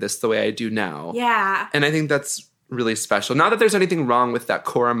understand this the way I do now. Yeah. And I think that's really special. Not that there's anything wrong with that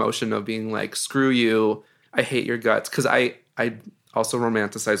core emotion of being like, screw you, I hate your guts. Because I also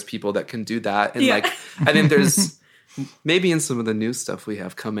romanticize people that can do that. And Yeah. like, I think there's maybe in some of the new stuff we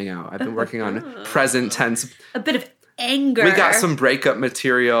have coming out. I've been working on present tense. A bit of anger. We got some breakup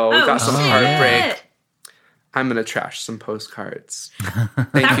material. We Oh, got some shit. heartbreak. I'm going to trash some postcards.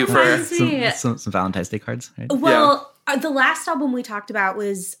 Thank That you for... reminds me- Some Valentine's Day cards, right? Well, the last album we talked about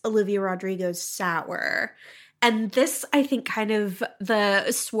was Olivia Rodrigo's Sour. And this, I think, kind of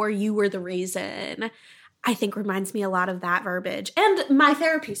the swore you were the reason, I think reminds me a lot of that verbiage. And my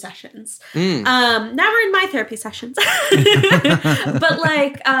therapy sessions. Now we're in my therapy sessions. But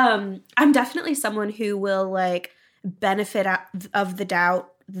like, I'm definitely someone who will like benefit of the doubt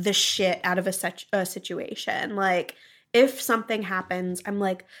the shit out of a situation. Like, if something happens, I'm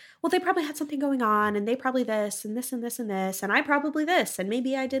like, well, they probably had something going on, and they probably this, and this, and this, and this, and I probably this, and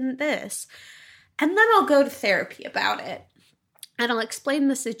maybe I didn't this. And then I'll go to therapy about it, and I'll explain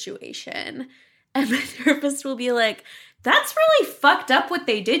the situation. And my therapist will be like, that's really fucked up what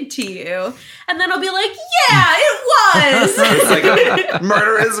they did to you. And then I'll be like, yeah, it was. It's like a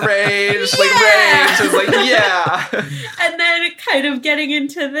murderous rage. Like, rage. It's like, yeah. And then kind of getting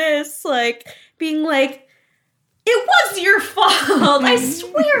into this, like, being like, it was your fault. I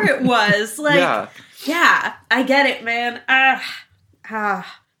swear it was. Like, yeah, I get it, man.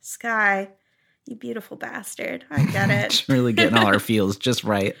 Sky, you beautiful bastard. I get it. Really getting all our feels just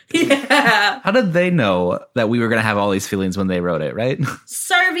right. Yeah. How did they know that we were going to have all these feelings when they wrote it, right?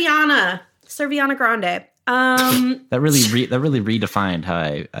 Serviana Grande. That really redefined how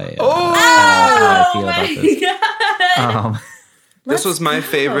I feel about this. God. This was my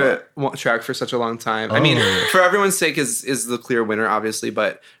favorite track for such a long time. I mean, for everyone's sake is the clear winner, obviously,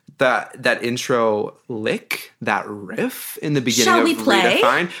 but that intro lick, that riff in the beginning Shall we of play?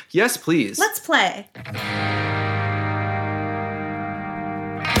 Redefined. Yes, please. Let's play.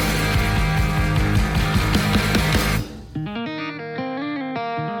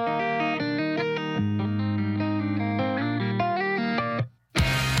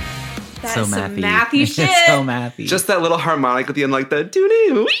 That's So some mathy. mathy shit. It's so mathy. Just that little harmonic at the end, like the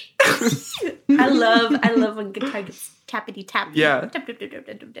doo-doo. I love when guitar gets tappity tap. Yeah. Tap, tap, tap, tap,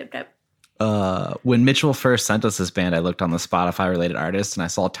 tap, tap, tap. When Mitchell first sent us this band, I looked on the Spotify related artists and I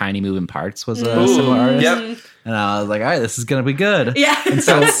saw Tiny Moving Parts was a similar artist. Yep. And I was like, all right, this is going to be good. Yeah. And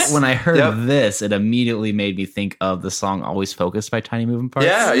so when I heard Yep. this, it immediately made me think of the song Always Focused by Tiny Moving Parts.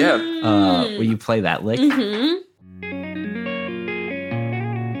 Yeah, yeah. Will you play that lick? Mm-hmm.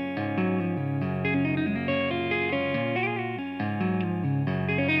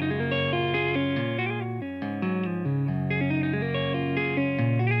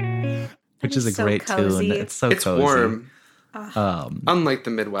 Which is a so great cozy. tune. It's so It's cozy. warm. Unlike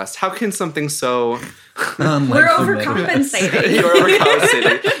the Midwest. How can something so... We're overcompensating. You're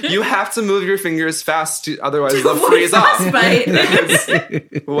overcompensating. You have to move your fingers fast, otherwise they'll avoid freeze off. frostbite.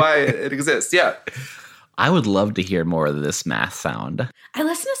 That's why it exists. Yeah. I would love to hear more of this math sound. I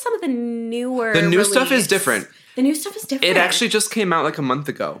listened to some of the newer. The new stuff is release. different. The new stuff is different. It actually just came out like a month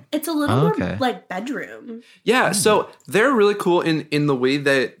ago. It's a little okay. more like bedroom. Yeah, so they're really cool in the way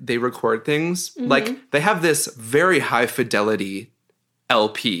that they record things. Mm-hmm. Like they have this very high fidelity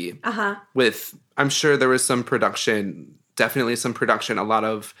LP with, I'm sure there was some production, definitely some production, a lot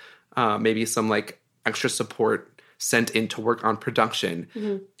of maybe some like extra support sent in to work on production.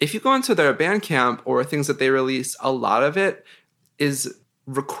 Mm-hmm. If you go into their Bandcamp or things that they release, a lot of it is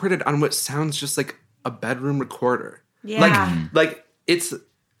recorded on what sounds just like a bedroom recorder. Yeah. Like it's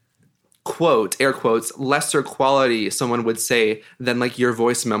quote, air quotes, lesser quality, someone would say, than like your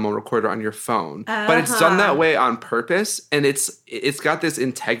voice memo recorder on your phone. But it's done that way on purpose, and it's got this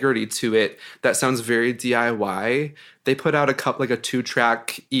integrity to it that sounds very DIY. They put out a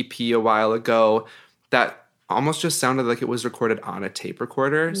 2-track EP a while ago that almost just sounded like it was recorded on a tape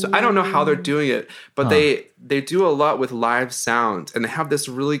recorder. So I don't know how they're doing it, but they do a lot with live sound, and they have this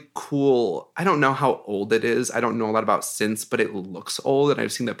really cool, I don't know how old it is. I don't know a lot about synths, but it looks old, and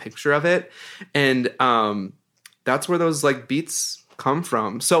I've seen the picture of it. And that's where those like beats come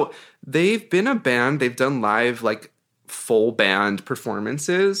from. So they've been a band, they've done live like full band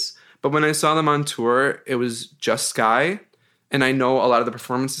performances, but when I saw them on tour, it was just Sky. And I know a lot of the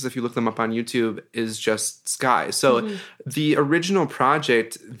performances, if you look them up on YouTube, is just Sky. So the original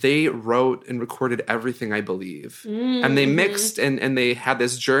project, they wrote and recorded everything, I believe. And they mixed and they had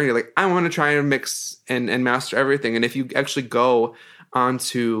this journey. Like, I want to try and mix and master everything. And if you actually go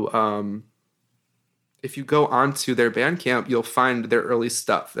onto their Bandcamp, you'll find their early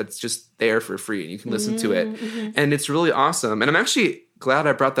stuff that's just there for free. And you can listen to it. And it's really awesome. And I'm actually glad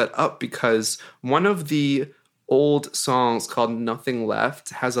I brought that up because one of the old songs called Nothing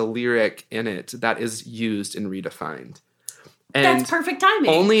Left has a lyric in it that is used in Redefined. And That's perfect timing.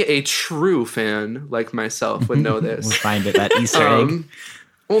 only a true fan like myself would know this. We'll find it, that Easter egg.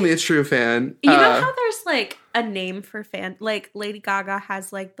 Only a true fan. You know how there's like a name for fan, like Lady Gaga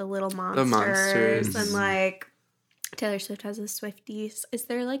has like the little monsters, monsters. and like Taylor Swift has the Swifties. Is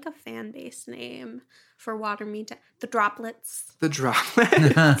there like a fan base name for WATERMEDOWN? The Droplets, The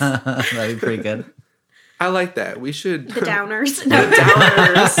Droplet. That'd be pretty good. I like that. We should. the Downers.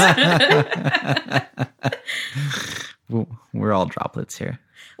 We're all droplets here.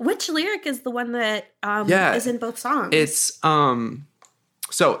 Which lyric is the one that is in both songs? It's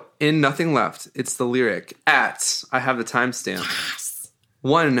so in Nothing Left, it's the lyric at, I have the timestamp. Yes.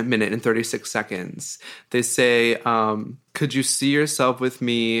 1 minute and 36 seconds. They say, could you see yourself with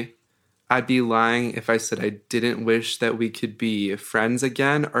me? I'd be lying if I said I didn't wish that we could be friends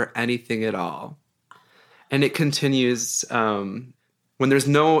again or anything at all. And it continues, 1 when there's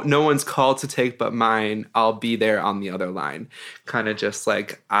no one's call to take but mine, I'll be there on the other line. Kind of just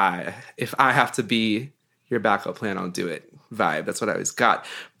like, if I have to be your backup plan, I'll do it vibe. That's what I always got.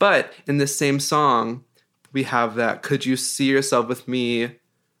 But in this same song, we have that, could you see yourself with me?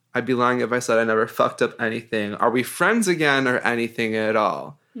 I'd be lying if I said I never fucked up anything. Are we friends again or anything at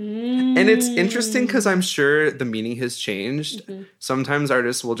all? And it's interesting because I'm sure the meaning has changed. Sometimes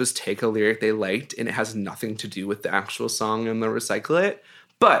artists will just take a lyric they liked and it has nothing to do with the actual song and they'll recycle it.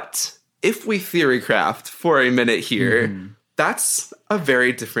 But if we theorycraft for a minute here, that's a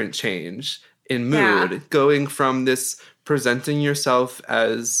very different change in mood. Going from this presenting yourself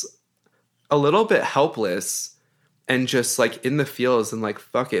as a little bit helpless and just like in the feels and like,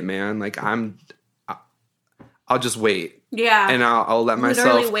 fuck it, man. Like I'll just wait. Yeah. And I'll let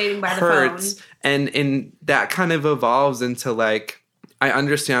myself literally waiting by hurt. the phone. And that kind of evolves into like, I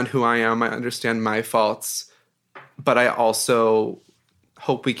understand who I am. I understand my faults, but I also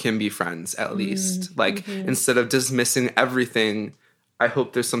hope we can be friends at least. Like instead of dismissing everything, I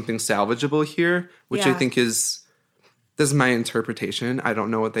hope there's something salvageable here, which I think this is my interpretation. I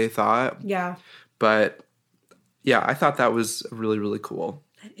don't know what they thought. Yeah. But yeah, I thought that was really, really cool.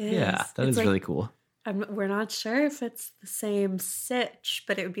 It is. Yeah, that is like, really cool. we're not sure if it's the same sitch,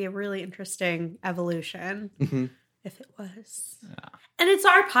 but it would be a really interesting evolution if it was. Yeah. And it's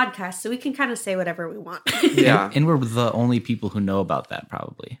our podcast, so we can kind of say whatever we want. Yeah. And we're the only people who know about that,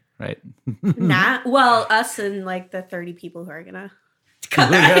 probably, right? Well, us and like the 30 people who are going to cut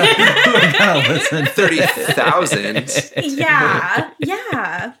We're that. gonna listen. 30,000.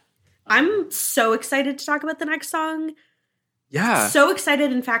 Yeah. I'm so excited to talk about the next song. Yeah. So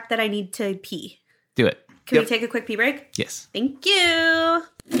excited, in fact, that I need to pee. Do it. Can we take a quick pee break? Yes. Thank you.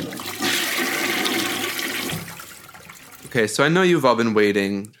 Okay, so I know you've all been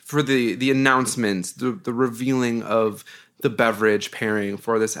waiting for the announcement, the revealing of the beverage pairing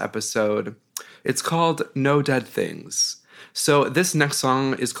for this episode. It's called No Dead Things. So this next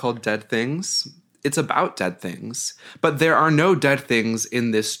song is called Dead Things. It's about dead things, but there are no dead things in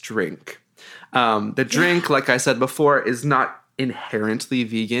this drink. The drink, like I said before, is not inherently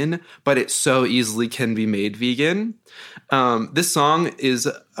vegan, but it so easily can be made vegan. This song is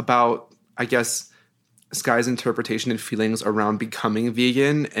about, I guess, Sky's interpretation and feelings around becoming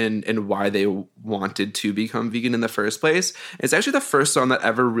vegan and why they wanted to become vegan in the first place. It's actually the first song that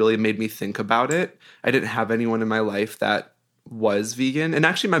ever really made me think about it. I didn't have anyone in my life that was vegan, and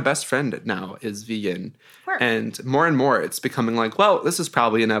actually my best friend now is vegan. And more it's becoming like, well, this is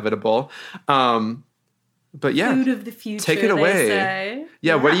probably inevitable. But yeah, Food of the future, take it away. they say.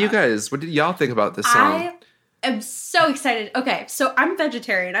 Yeah, what did y'all think about this song? I am so excited. Okay, so I'm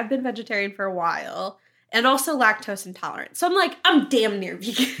vegetarian. I've been vegetarian for a while, and also lactose intolerant. So I'm damn near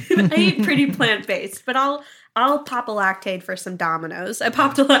vegan. I eat pretty plant-based, but I'll pop a lactate for some Dominoes. I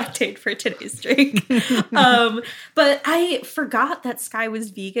popped a lactate for today's drink. But I forgot that Sky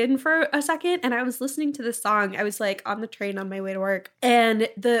was vegan for a second, and I was listening to this song. I was like on the train on my way to work, and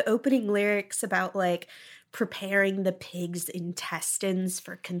the opening lyrics about like preparing the pig's intestines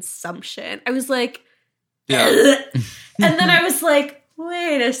for consumption. I was like, and then I was like,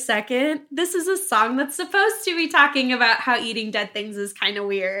 wait a second. This is a song that's supposed to be talking about how eating dead things is kind of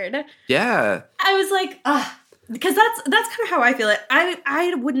weird. Yeah. I was like, because that's kind of how I feel it.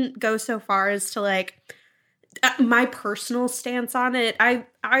 I wouldn't go so far as to like my personal stance on it.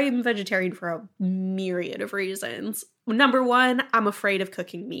 I'm vegetarian for a myriad of reasons. Number one, I'm afraid of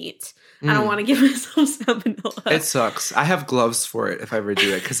cooking meat. I don't want to give myself salmonella. It sucks. I have gloves for it if I ever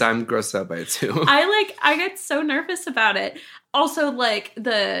do it because I'm grossed out by it too. I get so nervous about it. Also, like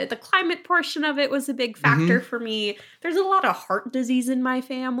the climate portion of it was a big factor for me. There's a lot of heart disease in my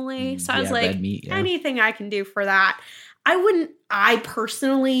family, so I was like, anything I can do for that. I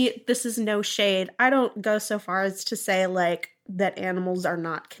personally, this is no shade. I don't go so far as to say like that animals are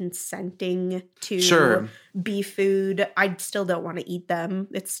not consenting to be food. I still don't want to eat them.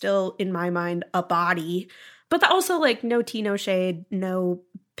 It's still, in my mind, a body. But also, like, no tea, no shade, no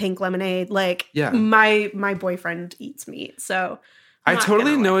pink lemonade. Like, my boyfriend eats meat, so I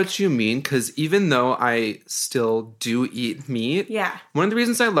totally know what you mean, because even though I still do eat meat, one of the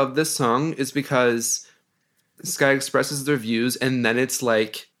reasons I love this song is because Sky expresses their views, and then it's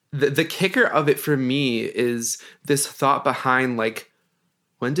like, the kicker of it for me is this thought behind, like,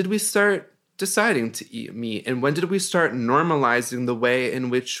 when did we start deciding to eat meat? And when did we start normalizing the way in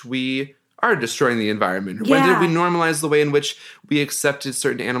which we are destroying the environment? When did we normalize the way in which we accepted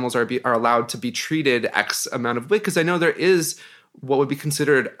certain animals are allowed to be treated X amount of way? Because I know there is what would be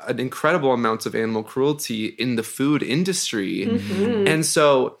considered an incredible amount of animal cruelty in the food industry. And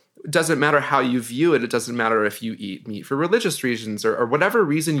so It doesn't matter how you view it. It doesn't matter if you eat meat for religious reasons or whatever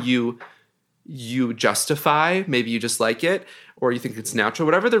reason you justify. Maybe you just like it or you think it's natural.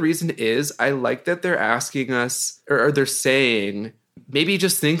 Whatever the reason is, I like that they're asking us or they're saying, maybe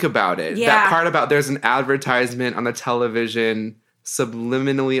just think about it. Yeah. That part about there's an advertisement on the television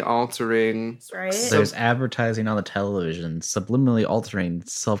subliminally altering. Right? There's advertising on the television, subliminally altering,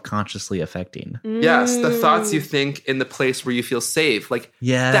 self-consciously affecting. Yes, the thoughts you think in the place where you feel safe. Like,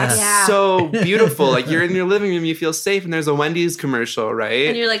 Yeah. that's Yeah. so beautiful. Like, you're in your living room, you feel safe, and there's a Wendy's commercial, right?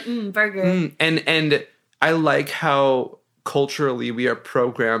 And you're like, burger. And I like how culturally we are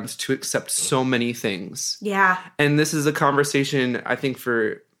programmed to accept so many things. Yeah. And this is a conversation, I think,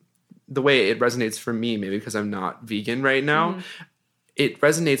 for the way it resonates for me, maybe because I'm not vegan right now. It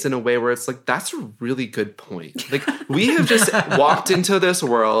resonates in a way where it's like, that's a really good point. Like, we have just walked into this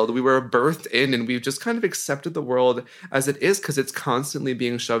world. We were birthed in, and we've just kind of accepted the world as it is because it's constantly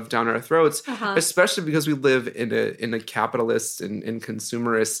being shoved down our throats, especially because we live in a capitalist and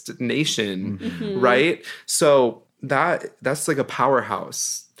consumerist nation, right? So that's like a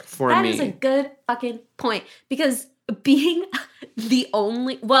powerhouse for me. That is a good fucking point. Because being the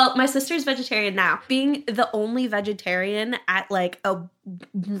only, well, my sister's vegetarian now. Being the only vegetarian at like a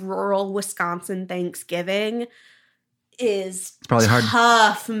rural Wisconsin Thanksgiving is probably hard.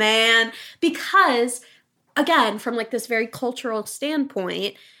 tough, man. Because, again, from like this very cultural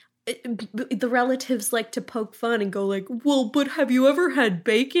standpoint, the relatives like to poke fun and go like, well, but have you ever had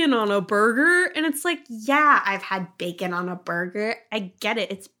bacon on a burger? And it's like, yeah, I've had bacon on a burger. I get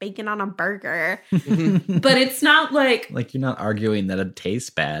it. It's bacon on a burger. But it's not like... Like, you're not arguing that it tastes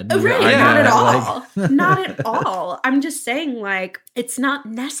bad. Right, You're not arguing at that, all. like- Not at all. I'm just saying, like, it's not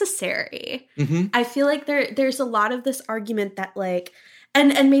necessary. I feel like there's a lot of this argument that, like...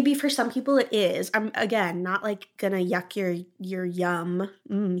 And maybe for some people it is. I'm, again, not like gonna yuck your yum.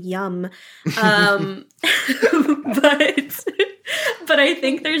 Yum. But I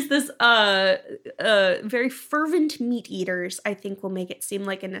think there's this very fervent meat eaters, I think, will make it seem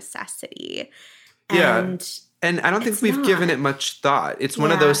like a necessity. And I don't think it's we've given not. it much thought. It's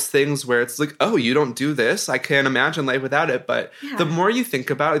one of Yeah. those things where it's like, oh, you don't do this? I can't imagine life without it. But Yeah. the more you think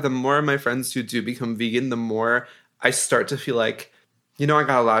about it, the more my friends who do become vegan, the more I start to feel like, I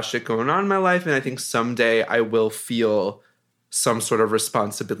got a lot of shit going on in my life, and I think someday I will feel some sort of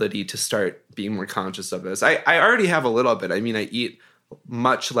responsibility to start being more conscious of this. I already have a little bit. I mean, I eat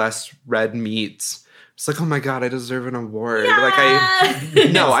much less red meats. It's like, oh my God, I deserve an award. Yeah.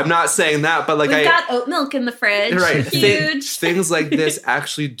 No, I'm not saying that, but like We've got oat milk in the fridge. right. Huge. Things like this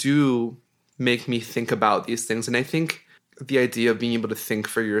actually do make me think about these things. And I think the idea of being able to think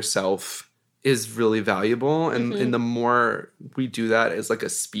for yourself is really valuable. And the more we do that as like a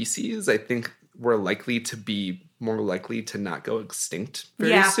species, I think we're likely to be more likely to not go extinct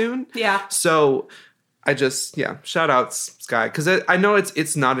very soon. Yeah. So I just, shout out Sky. Because I know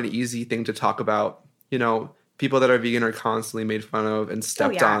it's not an easy thing to talk about. People that are vegan are constantly made fun of and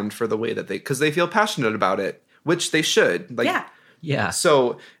stepped on for the way that because they feel passionate about it, which they should. Like, Yeah.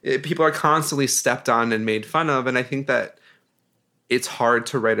 So people are constantly stepped on and made fun of. And I think that it's hard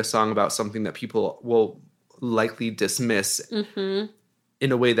to write a song about something that people will likely dismiss in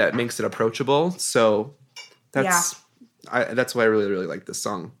a way that makes it approachable. So that's why I really, really like this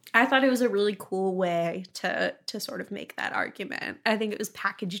song. I thought it was a really cool way to sort of make that argument. I think it was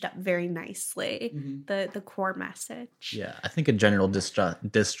packaged up very nicely, the core message. Yeah, I think a general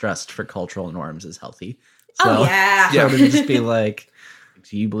distrust for cultural norms is healthy. Oh, yeah. So to just be like,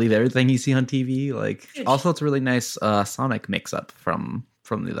 do you believe everything you see on TV? Like, also, it's a really nice sonic mix-up from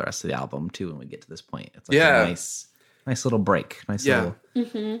the rest of the album, too, when we get to this point. It's like a nice little break. Nice little...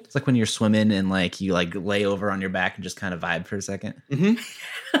 It's like when you're swimming and, like, you, like, lay over on your back and just kind of vibe for a second. Yeah.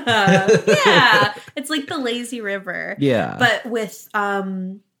 It's like the lazy river. Yeah. But with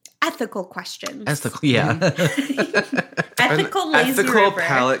ethical questions. Ethical, yeah. Ethical lazy Ethical river.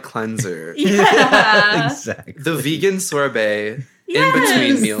 palate cleanser. Yeah. Exactly. The vegan sorbet Yes. in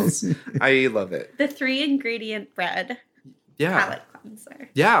between meals. I love it. The 3-ingredient bread Yeah. palate cleanser.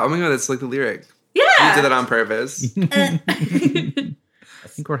 Yeah. Oh my God. That's like the lyric. Yeah. You did that on purpose. I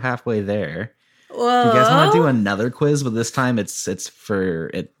think we're halfway there. Whoa. Do you guys want to do another quiz? But this time it's for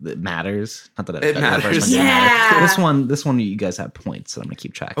it matters. Not that It that matters. first one didn't Yeah. matter. This one you guys have points, so I'm gonna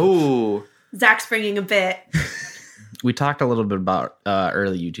keep track. of. Oh. Zach's bringing a bit. We talked a little bit about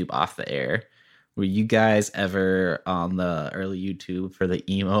early YouTube off the air. Were you guys ever on the early YouTube for the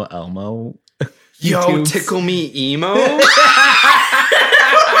emo Elmo? Yo, YouTubes? tickle me emo.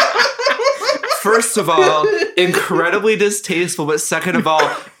 First of all, incredibly distasteful, but second of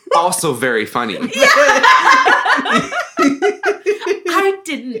all, also very funny. I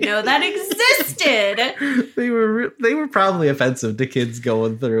didn't know that existed. They were probably offensive to kids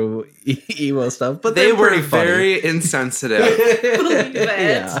going through emo stuff, but They were pretty funny. very insensitive. Believe it.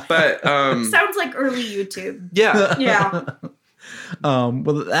 Yeah. But Sounds like early YouTube. yeah. Yeah. Well,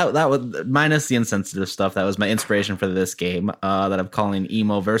 that was minus the insensitive stuff. That was my inspiration for this game that I'm calling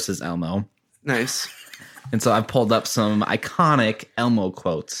Emo versus Elmo. Nice. And so I pulled up some iconic Elmo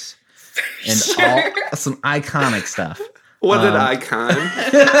quotes and some iconic stuff. What an icon.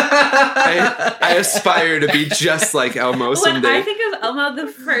 I aspire to be just like Elmo When someday. I think of Elmo, the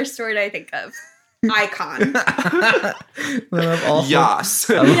first word I think of, icon. Then I've also, Yas.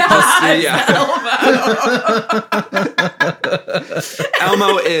 Yes, Yeah.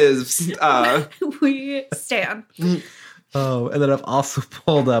 Elmo is we stand. Oh, and then I've also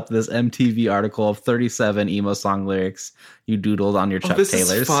pulled up this MTV article of 37 emo song lyrics you doodled on your Chuck this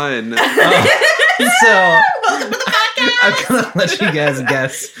Taylors. is fun. So I'm gonna let you guys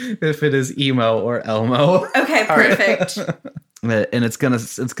guess if it is emo or Elmo. Okay, perfect. And it's gonna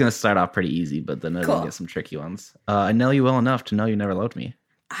start off pretty easy, but then it'll Cool. get some tricky ones. I know you well enough to know you never loved me.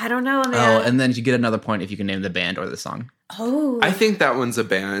 I don't know, man. Oh, and then you get another point if you can name the band or the song. Oh, I think that one's a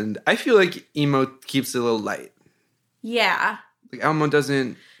band. I feel like emo keeps it a little light. yeah. Like Elmo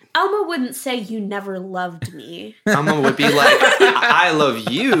doesn't. Elmo wouldn't say you never loved me. Elmo would be like, I love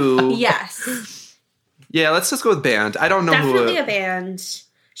you. Yes. Yeah, let's just go with band. I don't know Definitely who. a band.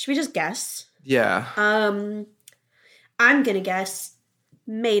 Should we just guess? Yeah. I'm gonna guess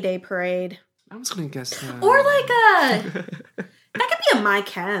Mayday Parade. I was going to guess that. Or like a that could be a My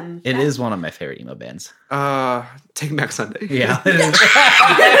Chem. It is one of my favorite emo bands. Take Back Sunday. Yeah, it is.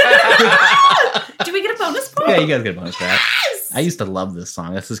 Do we get a bonus point? Yeah, you guys get a bonus for that. Yes! I used to love this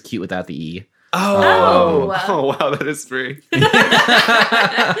song. This is cute without the E. Oh wow, that is free.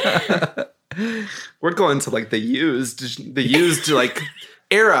 We're going to like the used like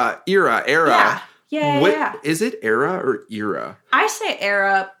era. Yeah. Yeah, What yeah. is it? Era or era? I say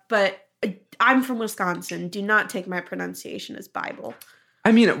era, but I'm from Wisconsin. Do not take my pronunciation as Bible.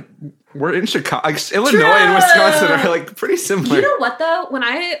 I mean, we're in Chicago. Illinois and Wisconsin are like pretty similar. You know what though?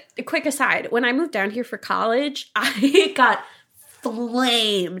 Quick aside, when I moved down here for college, I got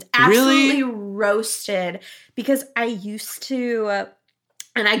flamed, absolutely roasted because I used to,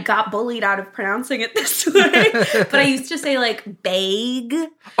 and I got bullied out of pronouncing it this way, but I used to say like bag.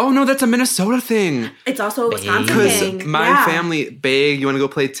 Oh no, that's a Minnesota thing. It's also a Wisconsin Because thing. my Yeah. family, bag, you want to go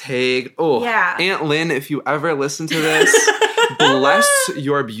play tag. Oh, Yeah. Aunt Lynn, if you ever listen to this, bless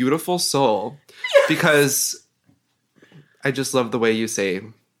your beautiful soul. Because I just love the way you say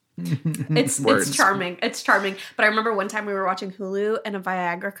It's words. charming. It's charming. But I remember one time we were watching Hulu and a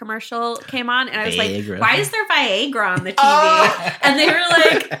Viagra commercial came on, and I was Viagra. like, "Why is there Viagra on the TV?" And they were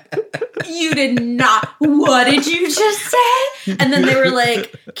like, "You did not. What did you just say?" And then they were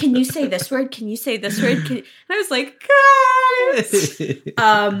like, "Can you say this word? Can you say this word?" And I was like, "Guys."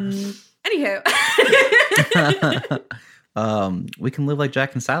 Anywho. We can live like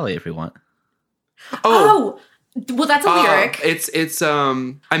Jack and Sally if we want. Oh, well, that's a lyric. It's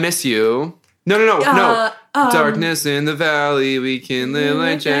I miss you. No. Darkness in the valley, we can live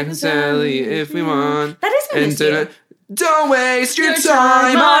like Jack and Sally if we want. That is I miss you. Don't waste your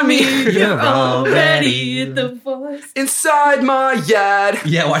time on me. You're already the voice. Inside my yard.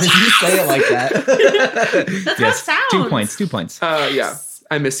 Yeah, why did you say it like that? That's how it sounds. 2 points. Yeah.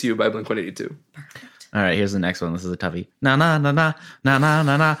 I Miss You by Blink-182. All right, here's the next one. This is a toughie. Na na na na na na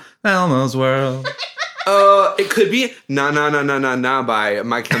na na Elmo's World. It could be Na Na Na Na Na Na by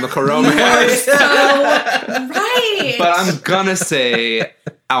My Chemical Romance. So right. But I'm gonna say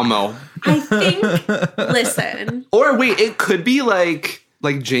Elmo. I think, listen. Or wait, it could be like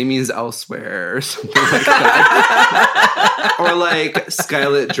Jamie's Elsewhere or something like that. Or like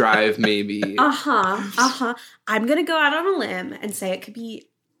Skylit Drive, maybe. I'm going to go out on a limb and say it could be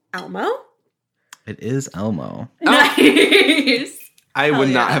Elmo. It is Elmo. Nice. I would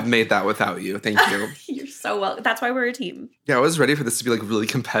not yeah. have made that without you. Thank you. You're so well. That's why we're a team. Yeah, I was ready for this to be like really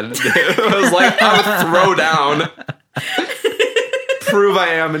competitive. I was like, I'm a throw down. Prove I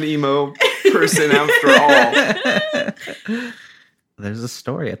am an emo person after all. There's a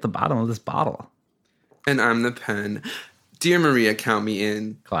story at the bottom of this bottle. And I'm the pen. Dear Maria, count me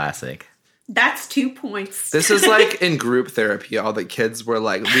in. Classic. That's 2 points. This is like in group therapy. All the kids were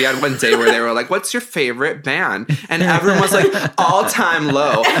like, we had one day where they were like, what's your favorite band? And everyone was like, all time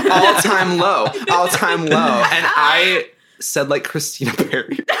low, all time low, all time low. And I said like Christina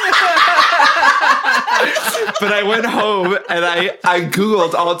Perry. But I went home and I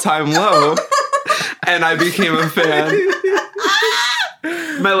Googled all time low and I became a fan.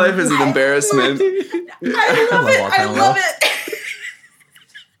 My life is an embarrassment. I love it. I love it.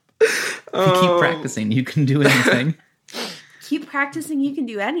 If you keep practicing, you can do anything. Keep practicing, you can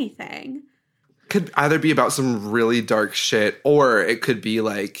do anything. Could either be about some really dark shit, or it could be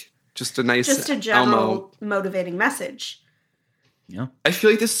like just a nice Just a general Elmo. motivating message. Yeah. I feel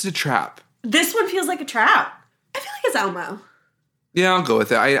like this is a trap. This one feels like a trap. I feel like it's Elmo. Yeah, I'll go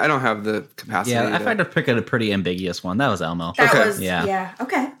with it. I don't have the capacity. Yeah, I tried to pick a pretty ambiguous one. That was Elmo. That Okay. was, Yeah.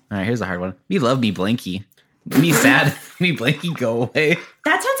 okay. All right, here's a hard one. Me love me Blanky. Me sad. Me Blanky go away.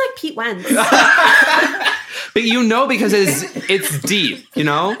 That sounds like Pete Wentz. But because it's deep, you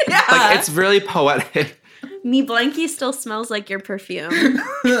know? Yeah. Like, it's really poetic. Me Blanky still smells like your perfume.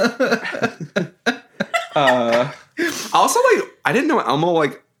 Also, like, I didn't know Elmo,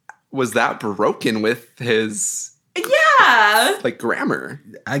 like, was that broken with his, Yeah. like, grammar.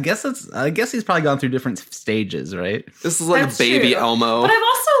 I guess he's probably gone through different stages, right? This is like That's baby true. Elmo. But I've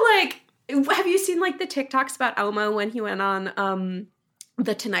also, like, have you seen, like, the TikToks about Elmo when he went on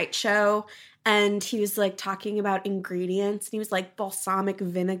The Tonight Show? And he was, like, talking about ingredients. And he was like, balsamic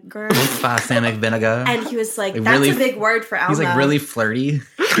vinegar. Balsamic vinegar. And he was like, Like, that's really- a big word for Elmo. He's like really flirty.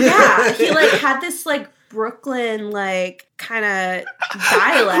 Yeah. He, like, had this, like, Brooklyn, like, kind of Who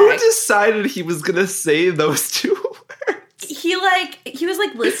dialect. decided he was going to say those two words? He was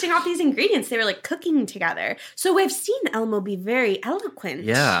like listing off these ingredients. They were like cooking together. So we've seen Elmo be very eloquent.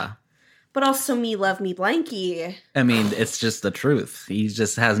 Yeah. But also me love me blanky. I mean, it's just the truth. He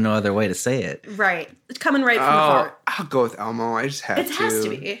just has no other way to say it. Right. It's coming right from the Oh, heart. I'll go with Elmo. I just have It to. has to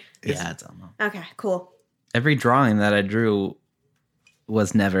be. Yeah, it's Elmo. Okay, cool. Every drawing that I drew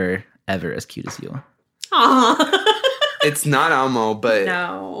was never, ever as cute as you. Aw. It's not Elmo, but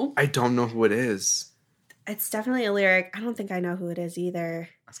No. I don't know who it is. It's definitely a lyric. I don't think I know who it is either.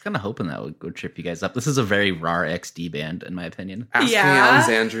 I was kind of hoping that would trip you guys up. This is a very RAR XD band, in my opinion. Asking Yeah.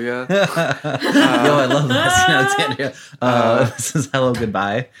 Alexandria. Yo, I love that. Alexandria. This is Hello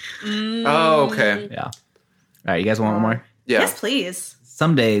Goodbye. Oh, okay. Yeah. All right, you guys want one more? Yeah. Yes, please.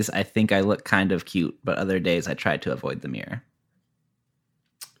 Some days I think I look kind of cute, but other days I try to avoid the mirror.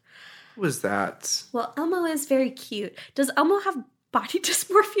 Who was that? Well, Elmo is very cute. Does Elmo have body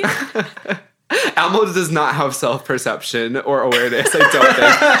dysmorphia? Elmo does not have self-perception or awareness, I don't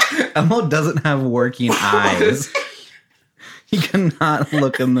think. Elmo doesn't have working eyes. He cannot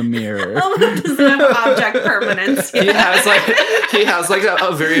look in the mirror. Elmo doesn't have object permanence. He has like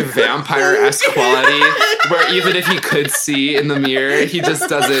a very vampire-esque quality where even if he could see in the mirror, he just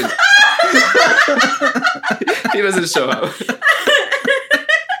doesn't. He doesn't show up.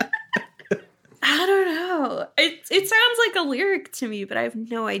 I don't know. It sounds like a lyric to me, but I have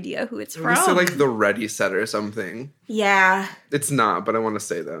no idea who it's We from. say like the Ready Set or something. Yeah. It's not, but I want to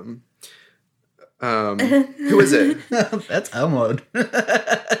say them. Who is it? That's Elmo.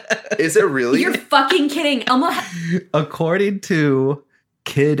 Is it really? You're fucking kidding. Elmo According to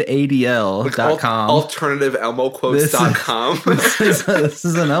kidadl.com, AlternativeElmoQuotes.com. this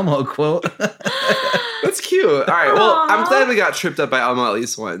is an Elmo quote. That's cute. All right. Well, I'm glad we got tripped up by Elmo at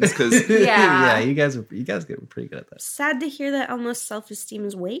least once because Yeah. you guys get pretty good at that. sad to hear that Elmo's self-esteem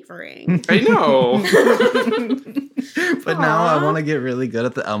is wavering. I know. But now I want to get really good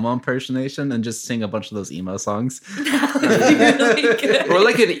at the Elmo impersonation and just sing a bunch of those emo songs. Really good. Or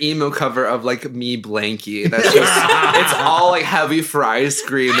like an emo cover of like Me Blanky. That's just it's all like Heavy Fry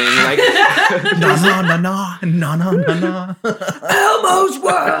screaming like No, no, no, no, no, no, no, no. Elmo's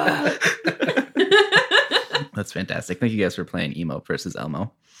world. That's fantastic. Thank you guys for playing emo versus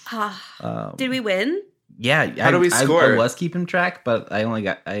Elmo. Did we win? Yeah, How do we score? I was keeping track, but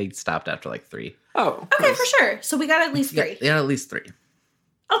I stopped after like 3. oh. Okay, for sure. So we got at least 3. Yeah, at least 3.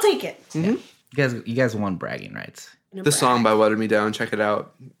 I'll take it. You guys won bragging rights. No The brag. song by Water Me Down. Check it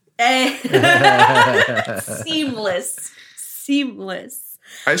out. Seamless.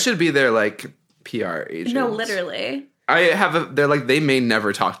 I should be their like PR agent. No, literally. They're like, they may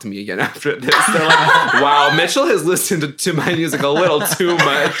never talk to me again after this. They're like, wow, Mitchell has listened to my music a little too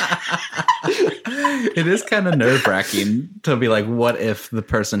much. It is kind of nerve-wracking to be like, what if the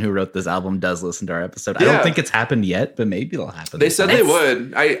person who wrote this album does listen to our episode? I Yeah. don't think it's happened yet, but maybe it'll happen. They said they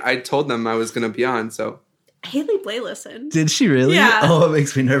would. I told them I was going to be on, so. Haley Blay listened. Did she really? Yeah. Oh, it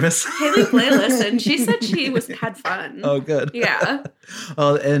makes me nervous. Haley Blay listened. She said she had fun. Oh, good. Yeah.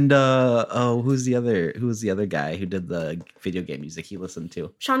 Oh, and who's the other guy who did the video game music he listened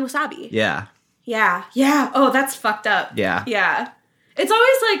to? Sean Wasabi. Yeah. Yeah. Yeah. Oh, that's fucked up. Yeah. Yeah. It's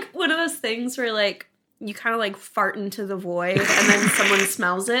always like one of those things where like you kind of like fart into the void and then someone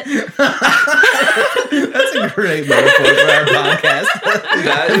smells it. That's a great metaphor for our podcast.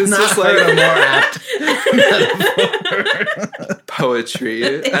 That is Not just heard like a more apt.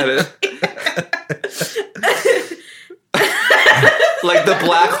 like the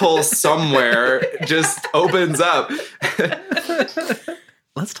black hole somewhere just opens up.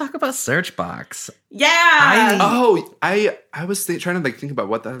 Let's talk about Searchbox. Yeah. I was trying to think about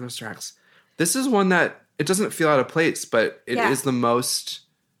what the other tracks. This is one that it doesn't feel out of place, but it is the most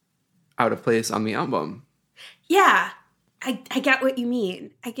out of place on the album. Yeah. I get what you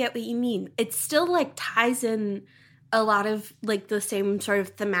mean. It still like ties in a lot of like the same sort of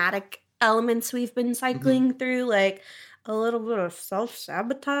thematic elements we've been cycling through, like a little bit of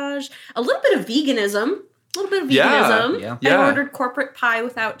self-sabotage, a little bit of veganism. Yeah. I ordered corporate pie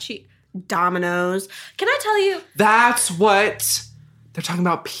without cheese. Domino's. Can I tell you? That's what they're talking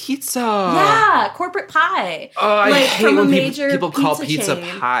about. Pizza. Yeah, corporate pie. Oh, I hate from a when major people call pizza pizza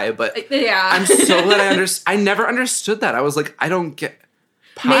chain. pie, but Yeah. I'm so glad I never understood that. I was like, I don't get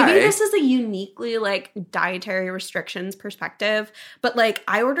pie. Maybe this is a uniquely like dietary restrictions perspective, but like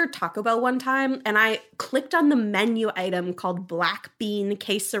I ordered Taco Bell one time and I clicked on the menu item called black bean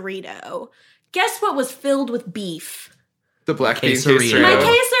quesarito. Guess what was filled with beef? The black bean Quesarito. My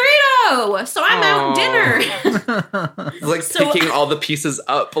quesarito. quesarito. So I'm out dinner. Like So- picking all the pieces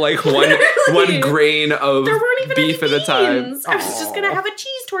up, like one grain of There weren't even beef any at a time. beans. I was just gonna have a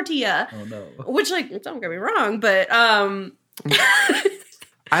cheese tortilla. Oh no. Which, like, don't get me wrong, but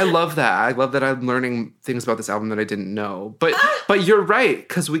I love that. I love that I'm learning things about this album that I didn't know. But you're right,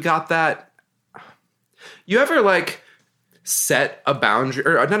 because we got that. You ever like set a boundary,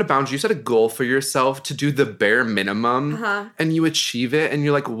 or not a boundary, you set a goal for yourself to do the bare minimum and you achieve it and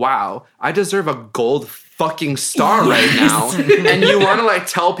you're like, wow, I deserve a gold fucking star right now. And you want to like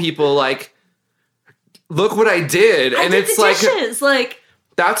tell people like, look what I did. I And did it's the like, dishes. Like,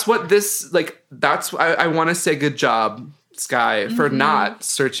 that's what this, like, that's, I want to say good job, Sky, for not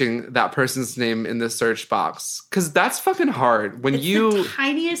searching that person's name in the search box. Because that's fucking hard. When it's you, the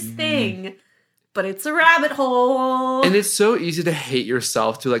tiniest thing, but it's a rabbit hole. and it's so easy to hate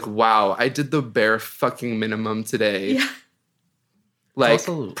yourself to like, wow, I did the bare fucking minimum today. Yeah. Like,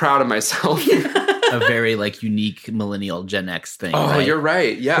 Also- proud of myself. A very like unique millennial Gen X thing. Oh, right? you're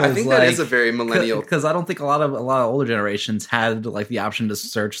right. Yeah, I think that is a very millennial. Because I don't think a lot of older generations had like the option to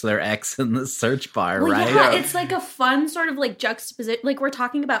search their ex in the search bar, Well, right? yeah, it's like a fun sort of like juxtaposition. Like we're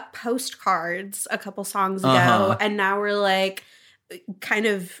talking about postcards a couple songs ago, and now we're like kind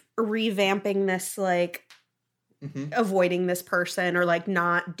of revamping this, like avoiding this person or like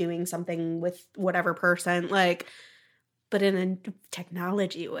not doing something with whatever person, like, but in a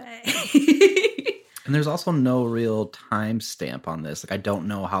technology way. And there's also no real timestamp on this. Like I don't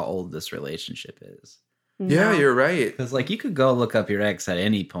know how old this relationship is. Yeah, you're right. Because like you could go look up your ex at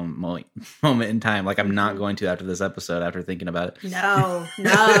any moment in time. Like I'm not going to after this episode after thinking about it. No,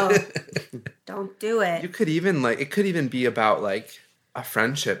 don't do You it. could even like, it could even be about like a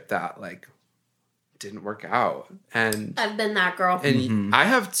friendship that like didn't work out. And I've been that girl. And I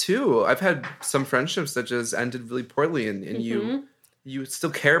have too. I've had some friendships that just ended really poorly, and you still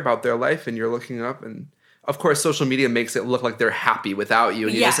care about their life, and you're looking up, and of course, social media makes it look like they're happy without you,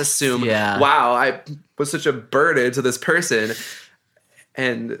 and you Yes. just assume, Yeah. wow, I was such a burden to this person,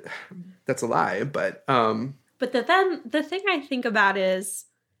 and that's a lie. But But the thing I think about is,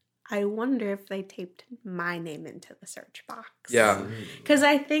 I wonder if they taped my name into the search box. yeah, Because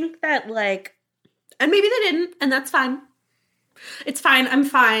I think that, like, and maybe they didn't, and that's fine. It's fine. I'm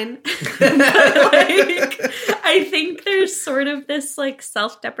fine. But, like, I think there's sort of this, like,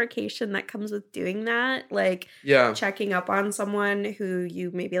 self-deprecation that comes with doing that. Like, yeah, checking up on someone who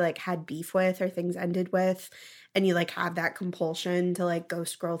you maybe, like, had beef with or things ended with, and you, like, have that compulsion to, like, go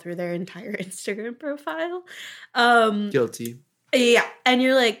scroll through their entire Instagram profile. guilty. Yeah. And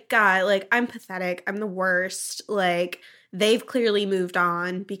you're like, God, like, I'm pathetic. I'm the worst. Like, they've clearly moved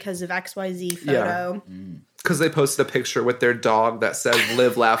on because of XYZ photo. Because they posted a picture with their dog that said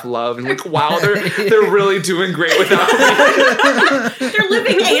 "Live, Laugh, Love," and like, wow, they're really doing great without me. They're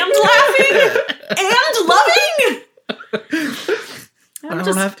living and laughing and loving. I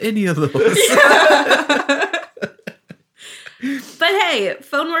don't have any of those. But hey,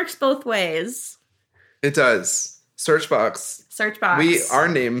 phone works both ways. It does. Search box. Search box. Our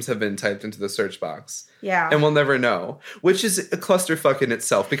names have been typed into the search box. Yeah. And we'll never know, which is a clusterfuck in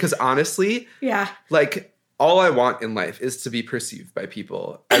itself. Because honestly, Yeah. like, all I want in life is to be perceived by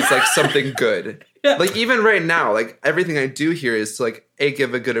people as like something good. Yeah. Like even right now, like everything I do here is to like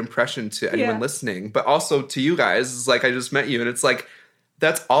give a good impression to anyone Yeah. listening, but also to you guys. It's like I just met you, and it's like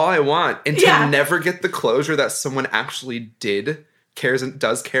that's all I want. And to Yeah. never get the closure that someone actually cares and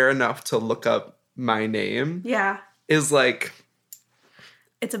does care enough to look up my name Yeah. is like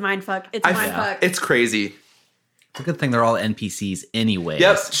It's a mind fuck. It's a mind fuck. it's crazy. a good thing they're all NPCs anyway.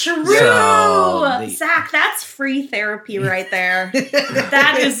 Yep. True! So Zach, that's free therapy right there.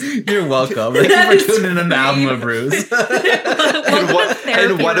 That is... You're welcome. Thank you for tuning in to Album of Brews.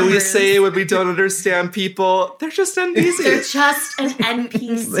 And what do we say when we don't understand people? They're just NPCs. They're just an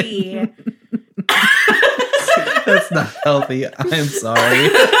NPC. That's not healthy. I'm sorry.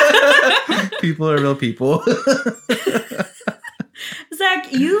 People are real people.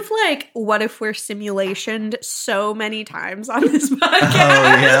 Zach, you've what if we're simulationed so many times on this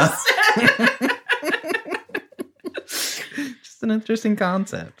podcast. Oh, yeah. Just an interesting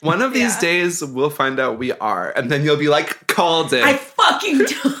concept. One of these days, we'll find out we are. And then you'll be like, called it. I fucking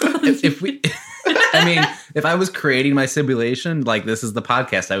don't. If we... I mean, if I was creating my simulation, this is the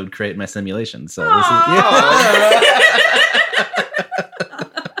podcast I would create my simulation. So this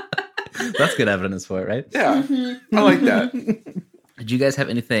is... That's good evidence for it, right? Yeah. Mm-hmm. I like that. Did you guys have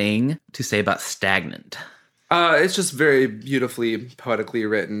anything to say about Stagnant? It's just very beautifully, poetically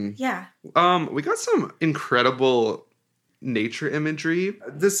written. Yeah. We got some incredible nature imagery.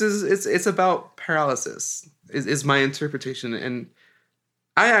 It's about paralysis, is my interpretation. And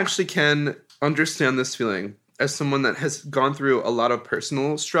I actually can understand this feeling as someone that has gone through a lot of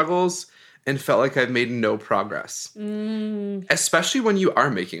personal struggles and felt like I've made no progress. Especially when you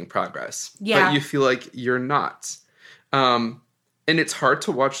are making progress. Yeah. But you feel like you're not. And it's hard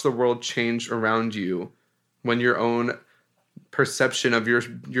to watch the world change around you when your own perception of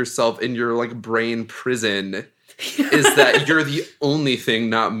yourself in your brain prison is that you're the only thing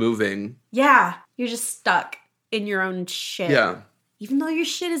not moving. Yeah. You're just stuck in your own shit. Yeah. Even though your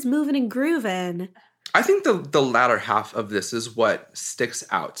shit is moving and grooving. I think the latter half of this is what sticks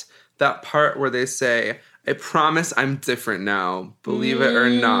out. That part where they say, I promise I'm different now, believe it or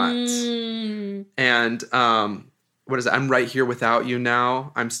not. And what is it? I'm right here without you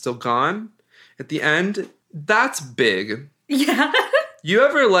now. I'm still gone. At the end, that's big. Yeah. You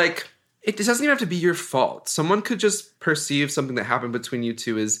ever it doesn't even have to be your fault. Someone could just perceive something that happened between you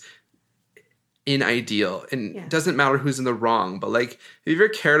two as unideal. And it doesn't matter who's in the wrong. But have you ever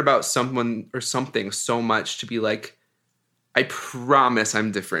cared about someone or something so much to be I promise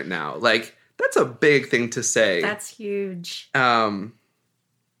I'm different now. That's a big thing to say. That's huge. Yeah.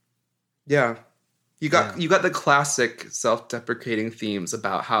 You got the classic self-deprecating themes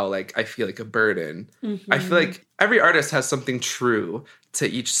about how I feel like a burden. I feel like every artist has something true to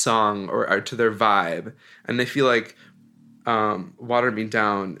each song or to their vibe. And I feel like Water Me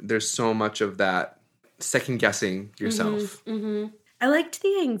Down, there's so much of that second guessing yourself. I liked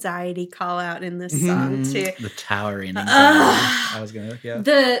the anxiety call out in this song too. The towering anxiety. I was gonna,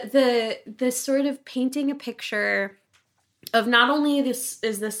 The sort of painting a picture of not only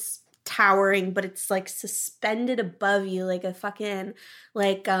this towering, but it's suspended above you like a fucking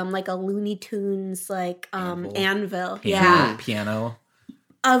like a Looney Tunes anvil. Piano.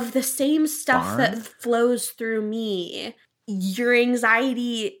 Of the same stuff Barn? that flows through me. Your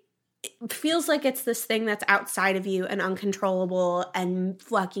anxiety feels like it's this thing that's outside of you and uncontrollable and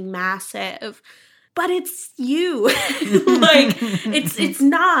fucking massive, but it's you. It's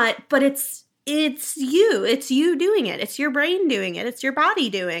not, but it's you. It's you doing it. It's your brain doing it. It's your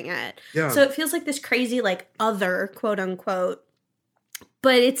body doing it. Yeah. So it feels like this crazy other, quote unquote,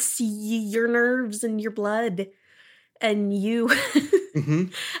 but it's your nerves and your blood and you.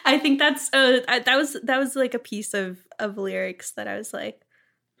 I think that's that was a piece of lyrics that I was like,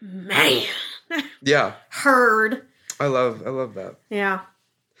 man. Yeah. Heard. I love that. Yeah.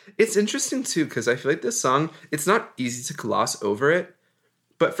 It's interesting too, because I feel like this song, it's not easy to gloss over it,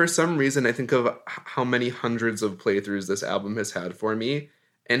 but for some reason I think of how many hundreds of playthroughs this album has had for me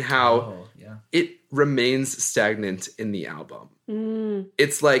and how it remains stagnant in the album.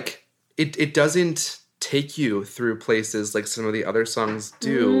 It's it doesn't take you through places like some of the other songs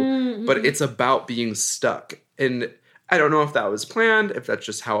do, but it's about being stuck. And I don't know if that was planned, if that's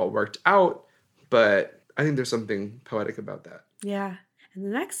just how it worked out, but I think there's something poetic about that. Yeah. And the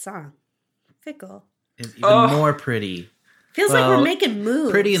next song, Fickle, is even more pretty. Feels like we're making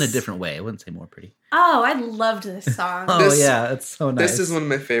moves. Pretty in a different way. I wouldn't say more pretty. Oh, I loved this song. It's so nice. This is one of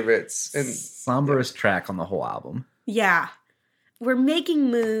my favorites. And somberest track on the whole album. Yeah. We're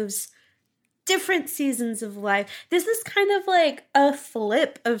making moves. Different seasons of life. This is kind of like a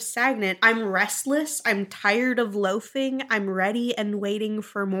flip of Stagnant. I'm restless. I'm tired of loafing. I'm ready and waiting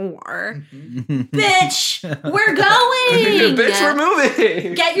for more. Bitch, we're going. Bitch, we're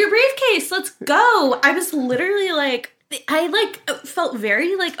moving. Get your briefcase. Let's go. I was literally I felt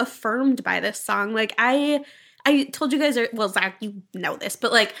very affirmed by this song. I told you guys, well, Zach, you know this,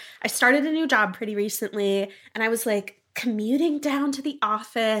 but I started a new job pretty recently and I was commuting down to the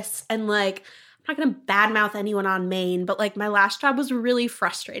office and I'm not going to badmouth anyone on Maine, but like my last job was really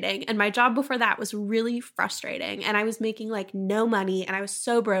frustrating. And my job before that was really frustrating. And I was making like no money and I was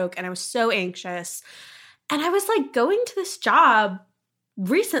so broke and I was so anxious. And I was like going to this job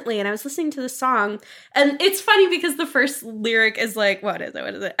recently and I was listening to this song. And it's funny because the first lyric is like, what is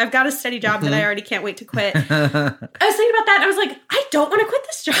it? I've got a steady job that I already can't wait to quit. I was thinking about that and I was like, I don't want to quit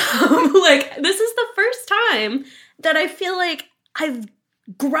this job. Like, this is the first time that I feel like I've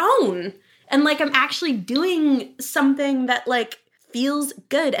grown. And like I'm actually doing something that like feels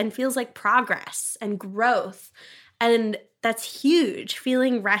good and feels like progress and growth. And that's huge.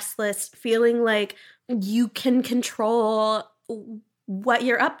 Feeling restless, feeling like you can control what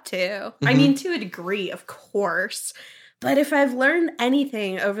you're up to. Mm-hmm. I mean, to a degree, of course. But if I've learned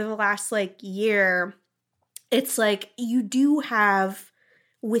anything over the last like year, it's like you do have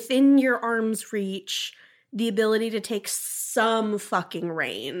within your arm's reach the ability to take some fucking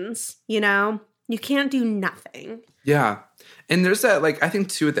reins, you know? You can't do nothing. Yeah. And there's that, like, I think,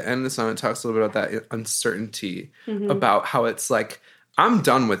 too, at the end of the song, it talks a little bit about that uncertainty, about how it's like, I'm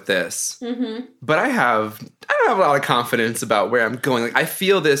done with this, but I don't have a lot of confidence about where I'm going. Like, I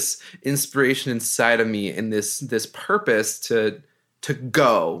feel this inspiration inside of me and this purpose to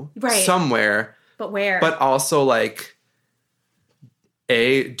go somewhere. But where? But also, like,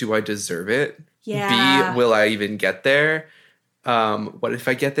 A, do I deserve it? Yeah. B, will I even get there? What if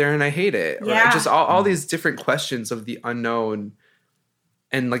I get there and I hate it? Yeah. Or just all these different questions of the unknown.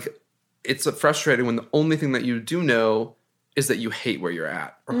 And like, it's frustrating when the only thing that you do know is that you hate where you're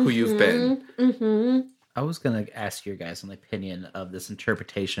at or who you've been. Mm-hmm. I was going to ask your guys an opinion of this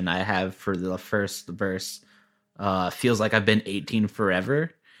interpretation I have for the first verse. Feels like I've been 18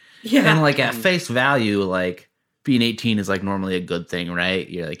 forever. Yeah. And like at face value, like being 18 is like normally a good thing, right?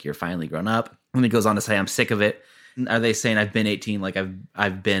 You're finally grown up. And it goes on to say, I'm sick of it. Are they saying I've been 18 like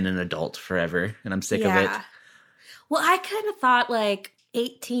I've been an adult forever and I'm sick of it? Well, I kind of thought like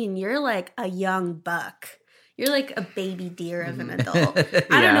 18, you're like a young buck. You're like a baby deer of an adult.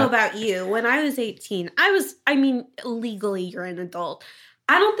 I don't know about you. When I was 18, legally you're an adult.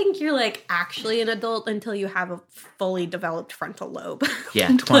 I don't think you're like actually an adult until you have a fully developed frontal lobe.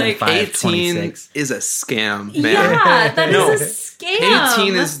 Yeah, 25, like 18 26. is a scam, man. Yeah, that is a scam.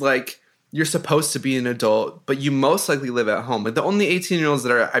 18 is like, you're supposed to be an adult, but you most likely live at home. Like the only 18-year-olds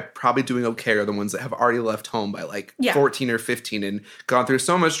that are probably doing okay are the ones that have already left home by like 14 or 15 and gone through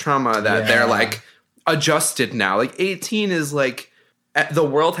so much trauma that they're like adjusted now. Like 18 is like, the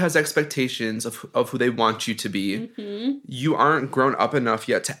world has expectations of who they want you to be. Mm-hmm. You aren't grown up enough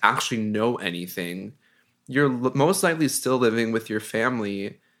yet to actually know anything. You're most likely still living with your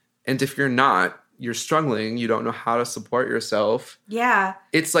family. And if you're not, you're struggling. You don't know how to support yourself. Yeah.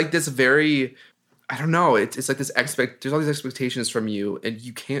 It's like this very, I don't know. It's like this there's all these expectations from you and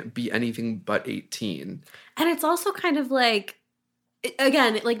you can't be anything but 18. And it's also kind of like,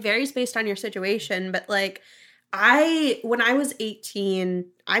 again, it like varies based on your situation, but like, when I was 18,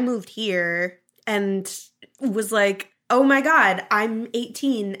 I moved here and was like, oh my God, I'm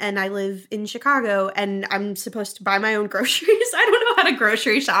 18 and I live in Chicago and I'm supposed to buy my own groceries. I don't know how to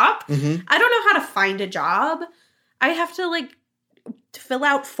grocery shop. Mm-hmm. I don't know how to find a job. I have to like fill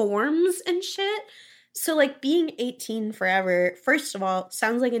out forms and shit. So like being 18 forever, first of all,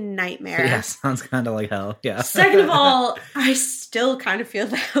 sounds like a nightmare. Yeah, sounds kind of like hell. Yeah. Second of all, I still kind of feel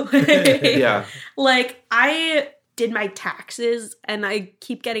that way. Yeah. Like I did my taxes and I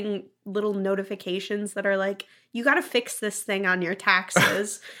keep getting little notifications that are like, you got to fix this thing on your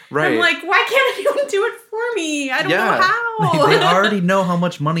taxes. Right. I'm like, why can't anyone do it for me? I don't know how. They already know how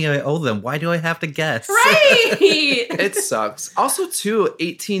much money I owe them. Why do I have to guess? Right. It sucks. Also, too,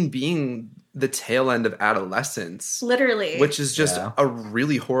 18 being the tail end of adolescence. Literally. Which is just a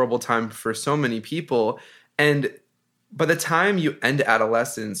really horrible time for so many people. And by the time you end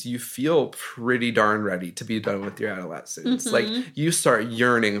adolescence, you feel pretty darn ready to be done with your adolescence. Mm-hmm. Like, you start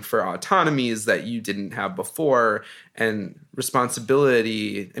yearning for autonomies that you didn't have before and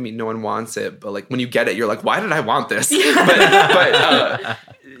responsibility. I mean, no one wants it, but like when you get it, you're like, why did I want this? But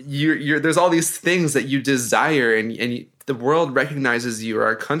there's all these things that you desire and the world recognizes you or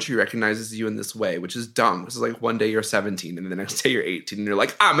our country recognizes you in this way, which is dumb. It's like one day you're 17 and the next day you're 18 and you're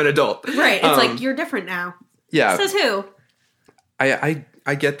like, I'm an adult. Right. It's like, you're different now. Yeah. Says who? I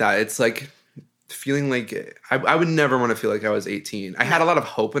get that. It's like feeling like I would never want to feel like I was 18. I had a lot of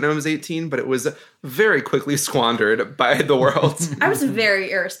hope when I was 18, but it was very quickly squandered by the world. I was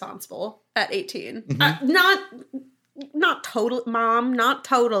very irresponsible at 18. Mm-hmm. Not totally, Mom, not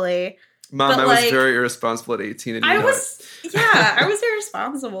totally. Mom, I was very irresponsible at 18. And I was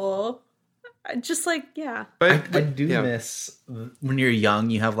irresponsible. Just like, yeah. But I do miss when you're young,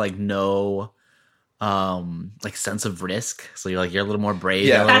 you have like no like sense of risk. So you're a little more brave,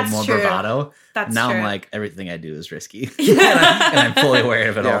 Yeah. a little That's more true. bravado. That's now true. I'm like, everything I do is risky. and I'm fully aware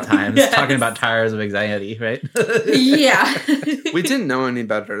of it all Yeah. times. Yes. Talking about tires of anxiety, right? Yeah. We didn't know any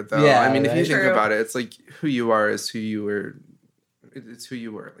better, though. Yeah, I mean, if you right? think True. about it, it's like who you are is who you were. It's who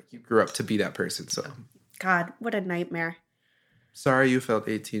you were. Like you grew up to be that person. So God, what a nightmare. sorry you felt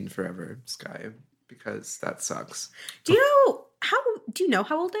 18 forever, Sky, because that sucks. Do you know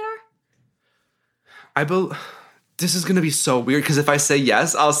how old they are? This is gonna be so weird because if I say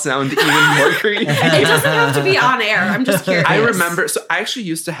yes, I'll sound even more creepy. It doesn't have to be on air. I'm just curious. I remember, so I actually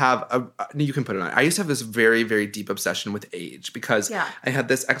used to have you can put it on. I used to have this very, very deep obsession with age because Yeah. I had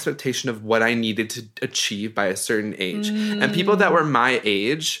this expectation of what I needed to achieve by a certain age. And people that were my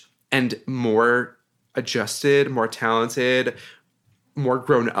age and more adjusted, more talented, more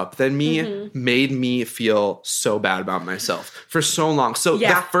grown up than me made me feel so bad about myself for so long. So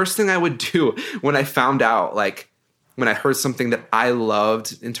Yeah. the first thing I would do when I found out, like, when I heard something that I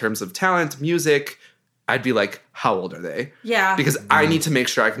loved in terms of talent, music, I'd be like, how old are they? Yeah. Because I need to make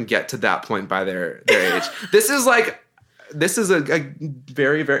sure I can get to that point by their age. This is a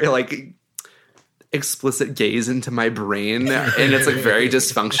very, very like explicit gaze into my brain, and it's like very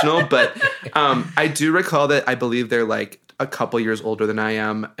dysfunctional. But I do recall that I believe they're like a couple years older than I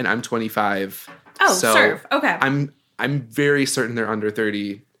am, and I'm 25. Oh, so serve. Okay. I'm very certain they're under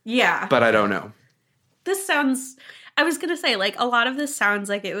 30, Yeah. but I don't know. This sounds, I was going to say, like, a lot of this sounds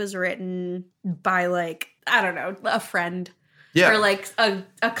like it was written by, like, I don't know, a friend. Yeah. Or, like, a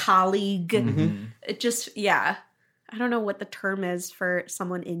colleague. Mm-hmm. It just, yeah. I don't know what the term is for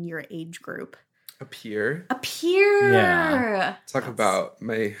someone in your age group. A peer. A peer. Yeah. Talk about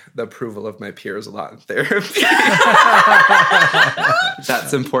the approval of my peers a lot in therapy.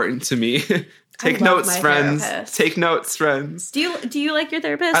 That's important to me. Take love notes, my friends. therapist. Take notes, friends. Do you like your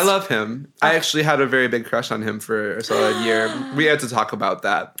therapist? I love him. I actually had a very big crush on him for a solid year. We had to talk about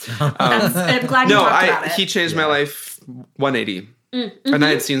that. I'm glad you No, talked about it. he changed my life 180. And I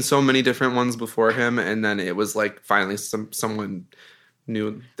had seen so many different ones before him, and then it was like finally someone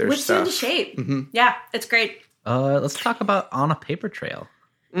knew their Which you stuff. into shape. Yeah, it's great. Let's talk about On a Paper Trail.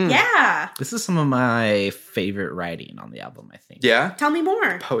 Yeah. This is some of my favorite writing on the album, I think. Yeah? Tell me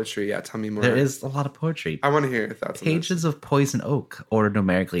more. Poetry, yeah, tell me more. There is a lot of poetry. I want to hear your thoughts on this. Pages of Poison Oak, ordered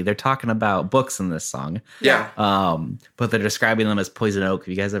numerically. They're talking about books in this song. Yeah. But they're describing them as Poison Oak. Have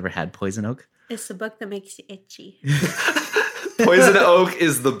you guys ever had Poison Oak? It's the book that makes you itchy. Poison Oak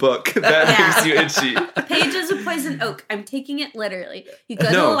is the book that Yeah. makes you itchy. Pages of Poison Oak. I'm taking it literally. You go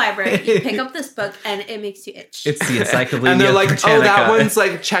to No. the library, you pick up this book, and it makes you itch. It's the Encyclopedia And they're like, Britannica. oh, that one's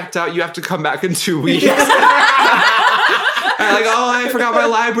like checked out. You have to come back in 2 weeks. I'm like, oh, I forgot my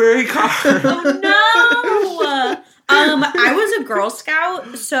library card. Oh no! I was a Girl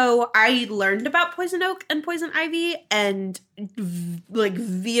Scout, so I learned about poison oak and poison ivy, and like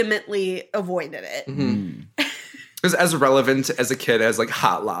vehemently avoided it. It was as relevant as a kid as like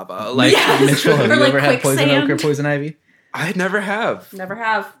hot lava. Like Yes. Mitchell, have Or, you like, ever had Poison Oak or quicksand. Poison Ivy? I never have. Never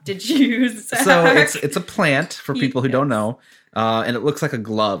have. Did you? Zach? So it's a plant for people who don't know, and it looks like a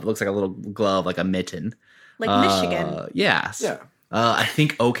glove. It looks like a little glove, like a mitten. like Michigan. Yes. Yeah. I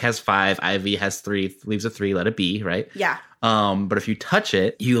think oak has 5, ivy has 3, leaves a 3, let it be, right? Yeah. But if you touch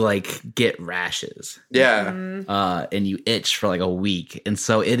it, you like get rashes. Yeah. And you itch for like a week. And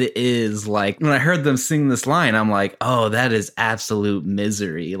so it is like, when I heard them sing this line, I'm like, oh, that is absolute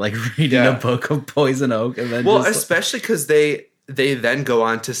misery. Like reading Yeah. a book of Poison Oak. And then Well, just, especially because they then go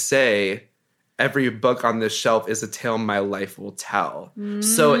on to say every book on this shelf is a tale my life will tell.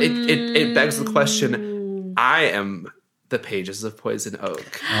 So it begs the question, I am the pages of Poison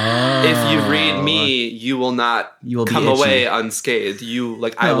Oak. If you read me, you will not You will be come itchy. away unscathed.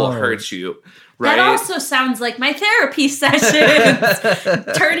 I will Oh. hurt you. Right? That also sounds like my therapy sessions.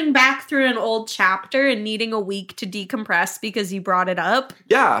 Turning back through an old chapter and needing a week to decompress because you brought it up.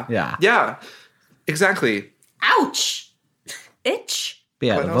 Yeah. Yeah. Yeah. Exactly. Ouch. Itch. But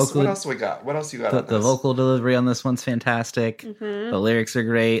yeah, What the else? vocal, What else we got? What else you got? on the this? vocal delivery on this one's fantastic. The lyrics are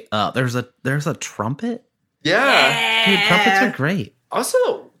great. There's a trumpet. Yeah. Dude, trumpets are great.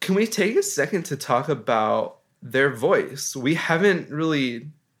 Also, can we take a second to talk about their voice? We haven't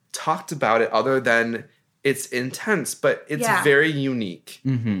really talked about it other than it's intense, but it's Yeah. very unique.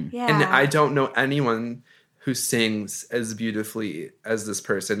 Yeah. And I don't know anyone who sings as beautifully as this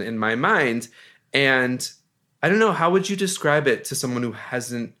person in my mind. And I don't know, how would you describe it to someone who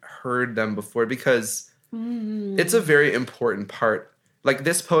hasn't heard them before? Because it's a very important part. Like,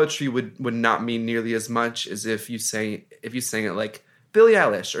 this poetry would not mean nearly as much as if you sang it like Billie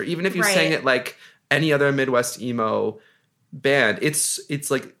Eilish, or even if you sang Right. it like any other Midwest emo band. It's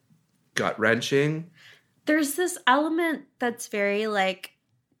like gut-wrenching. There's this element that's very like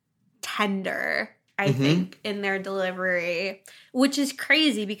tender, I think, in their delivery, which is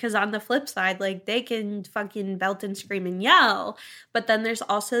crazy because on the flip side, like they can fucking belt and scream and yell, but then there's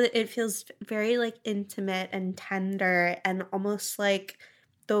also, it feels very like intimate and tender and almost like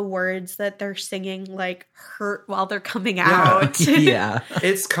the words that they're singing like hurt while they're coming out. Yeah.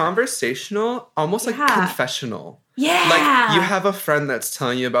 It's conversational, almost like confessional. Yeah. Like you have a friend that's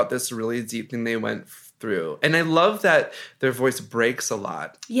telling you about this really deep thing they went through. And I love that their voice breaks a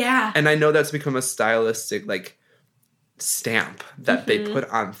lot. Yeah. And I know that's become a stylistic like stamp that they put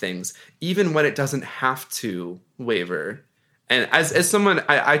on things, even when it doesn't have to waver. And as someone,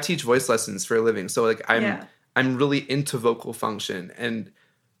 I teach voice lessons for a living. So like I'm really into vocal function, and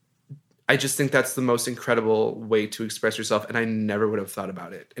I just think that's the most incredible way to express yourself. And I never would have thought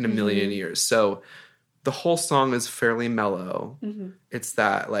about it in a million years. So the whole song is fairly mellow. It's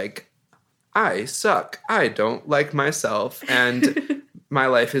that like, I suck. I don't like myself. And my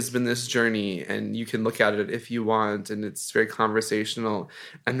life has been this journey, and you can look at it if you want. And it's very conversational.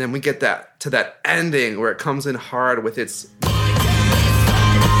 And then we get to that ending where it comes in hard with its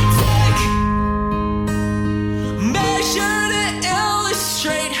measure to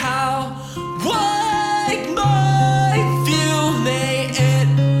illustrate how wide my view may it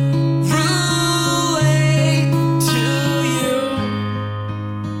relate to you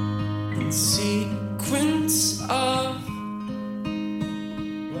in sequence of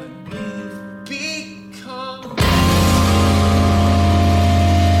what we've become.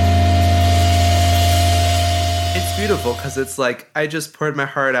 It's beautiful because it's like I just poured my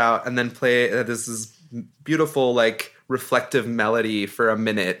heart out and then play this is beautiful like reflective melody for a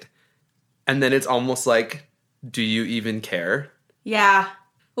minute, and then it's almost like, do you even care? Yeah.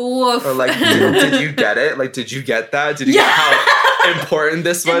 Woof. Or like, did you get it? Like, did you get that? Did you get how important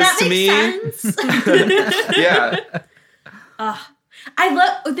this was that to make me? sense? Yeah. I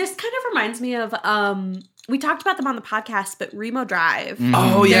love, this kind of reminds me of, we talked about them on the podcast, but Remo Drive.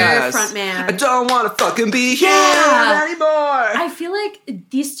 Oh, Their yes. front man. I don't want to fucking be here Yeah. anymore. I feel like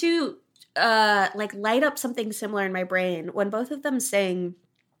these two like light up something similar in my brain. When both of them sing,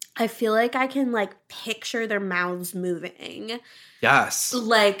 I feel like I can like picture their mouths moving Yes.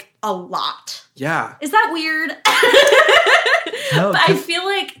 like a lot. Yeah. Is that weird? No, But I feel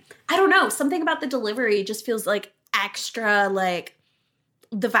like, I don't know, something about the delivery just feels like extra, like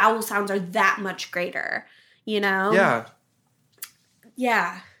the vowel sounds are that much greater, you know? Yeah.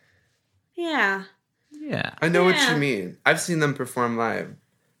 Yeah. Yeah. Yeah. I know what Yeah. you mean. I've seen them perform live.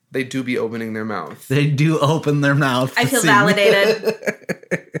 They do be opening their mouth. They do open their mouth. I to feel sing. validated.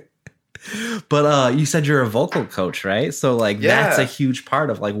 But you said you're a vocal coach, right? So like that's a huge part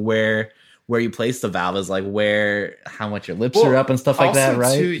of like where you place the valve is like how much your lips are up and stuff like that, also,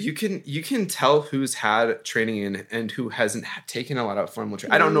 right? Too, you can tell who's had training and who hasn't taken a lot of formal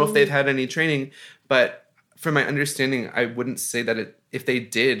training. I don't know if they've had any training, but from my understanding, I wouldn't say that if they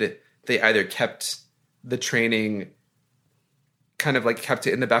did, they either kept the training, kind of like kept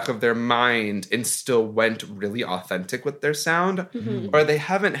it in the back of their mind and still went really authentic with their sound, or they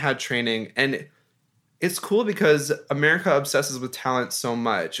haven't had training. And it's cool because America obsesses with talent so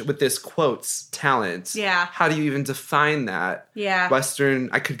much, with this quotes talent. Yeah. How do you even define that? Yeah. Western,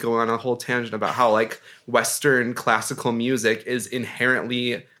 I could go on a whole tangent about how like Western classical music is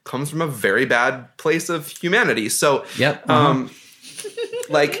inherently comes from a very bad place of humanity. So, Yep.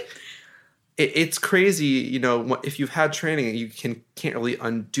 like it's crazy, you know, if you've had training, you can't really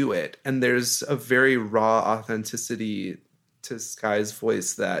undo it. And there's a very raw authenticity to Sky's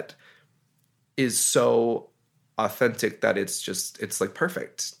voice that is so authentic that it's like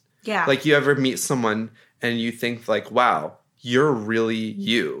perfect. Yeah. Like you ever meet someone and you think like, wow, you're really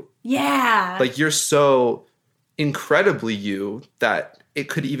you. Yeah. Like you're so incredibly you that it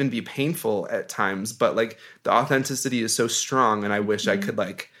could even be painful at times, but like the authenticity is so strong, and I wish I could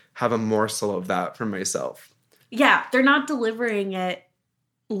like have a morsel of that for myself. Yeah, they're not delivering it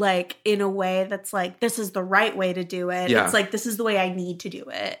like in a way that's like, this is the right way to do it. Yeah. It's like, this is the way I need to do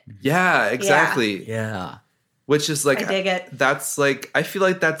it. Yeah, exactly. Yeah. Which is like, I dig it. That's like, I feel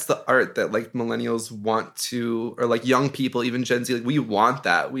like that's the art that like millennials want to, or like young people, even Gen Z, like we want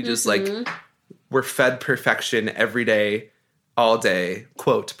that. We just like, we're fed perfection every day, all day,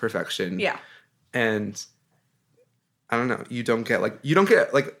 quote, perfection. Yeah. And I don't know, you don't get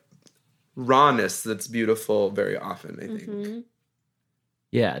like rawness that's beautiful very often, I think.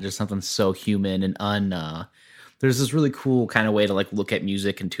 Yeah, just something so human and there's this really cool kind of way to like look at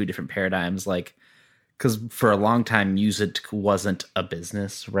music in two different paradigms, like because for a long time music wasn't a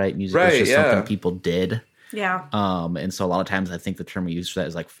business, right? Music was just something people did. Yeah. And so a lot of times I think the term we use for that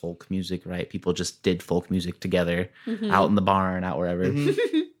is like folk music, right? People just did folk music together out in the barn, out wherever. And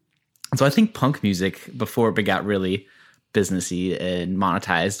so I think punk music, before it got really businessy and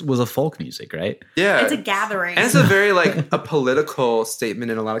monetized, was a folk music, right? Yeah. It's a gathering. And it's a very like a political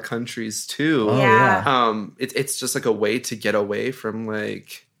statement in a lot of countries too. Oh, Yeah. It's just like a way to get away from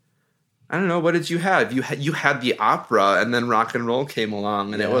like, I don't know, what did you have? You had the opera, and then rock and roll came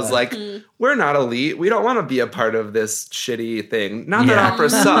along, and it was like, we're not elite. We don't want to be a part of this shitty thing. Not that opera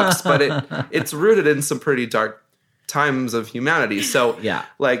sucks, but it's rooted in some pretty dark times of humanity. So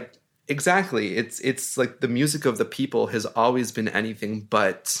like, exactly, it's like the music of the people has always been anything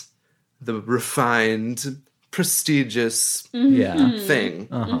but the refined, prestigious thing.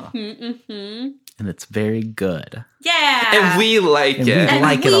 And it's very good. Yeah. And we like it. And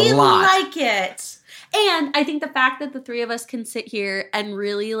like it we a lot. like it. And I think the fact that the three of us can sit here and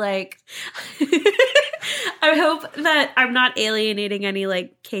really like, I hope that I'm not alienating any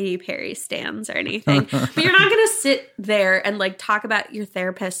like Katy Perry stans or anything, but you're not going to sit there and like talk about your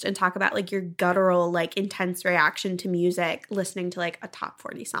therapist and talk about like your guttural, like intense reaction to music, listening to like a top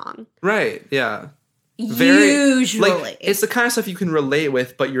 40 song. Right, yeah. Usually. Like, it's the kind of stuff you can relate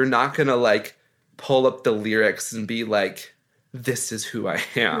with, but you're not going to like pull up the lyrics and be like, this is who I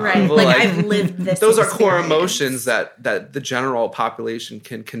am. Right. Like I've lived this. Those are core experience. emotions that the general population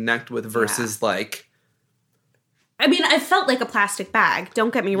can connect with versus like. I mean, I felt like a plastic bag.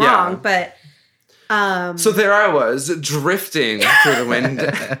 Don't get me wrong, but. So there I was, drifting through the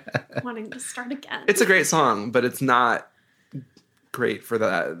wind. Wanting to start again. It's a great song, but it's not great for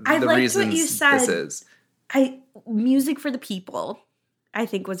the liked reasons what you said. this is. Music for the people, I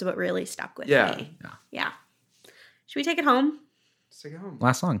think, was what really stuck with me. Yeah. Should we take it home? Let's take it home.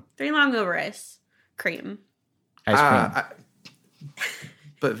 Last song. 3 long over ice cream. Ice cream.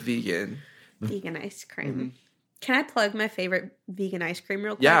 But vegan. Vegan ice cream. Can I plug my favorite vegan ice cream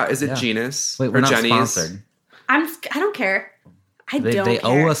real quick? Yeah, is it Genus? Wait, we're or not Jenny's? sponsored. I don't care. They care.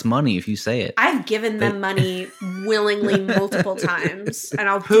 owe us money if you say it. I've given them money willingly multiple times, and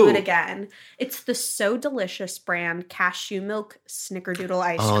I'll do it again. It's the So Delicious brand cashew milk snickerdoodle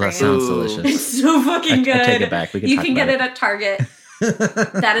ice cream. Oh, that sounds delicious. It's so fucking good. I take it back. We can you talk can get about it at Target.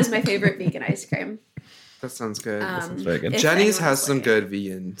 That is my favorite vegan ice cream. That sounds good. That sounds very good. if Jenny's anyone's has some looking. good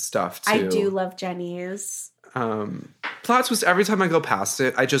vegan stuff too. I do love Jenny's. Plot twist, every time I go past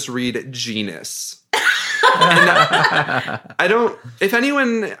it, I just read Genus. And I don't, if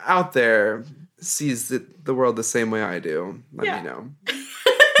anyone out there sees the world the same way I do, let me know.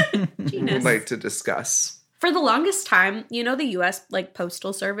 Genus. I'd like to discuss. For the longest time, you know the U.S. like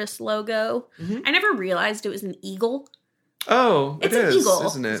Postal Service logo? I never realized it was an eagle. Oh, It's it an is, eagle.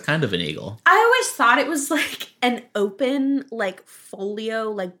 isn't It's it? kind of an eagle. I always thought it was like an open, like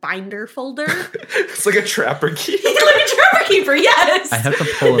folio, like binder folder. It's like a trapper key. Like a trapper keeper, yes. I have to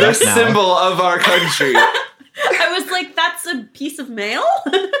pull it The up now. symbol of our country. I was like, that's a piece of mail?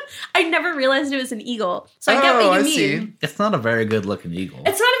 I never realized it was an eagle. So I get what you mean. see. It's not a very good looking eagle.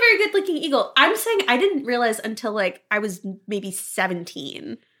 It's not a very good looking eagle. I'm saying I didn't realize until like I was maybe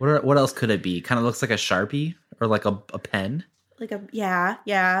 17. What else could it be? Kind of looks like a Sharpie or like a pen. Like yeah.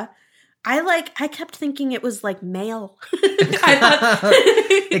 I kept thinking it was like mail. I thought,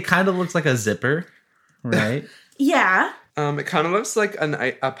 It kind of looks like a zipper, right? yeah. It kind of looks like a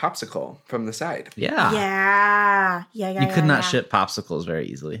popsicle from the side. Yeah. Yeah. You could not ship popsicles very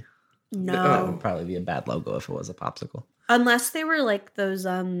easily. No. That would probably be a bad logo if it was a popsicle. Unless they were like those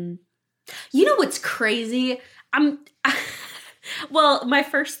you know what's crazy? Well, my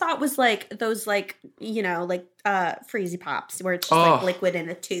first thought was like those like, you know, like Freezy Pops where it's just like liquid in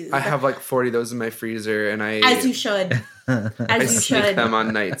a tube. I have like 40 of those in my freezer, and as you should. I As you sneak should. them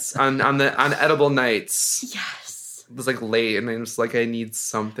on nights on edible nights. Yes. It was like late, and I'm just like, I need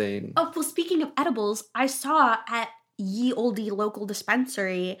something. Oh, well, speaking of edibles, I saw at ye olde local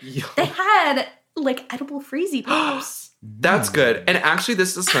dispensary, they had like edible Freezy Pops. That's good. And actually,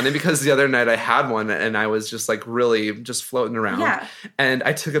 this is funny because the other night I had one, and I was just like really just floating around. Yeah. And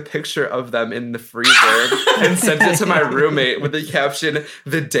I took a picture of them in the freezer and sent it to my roommate with the caption,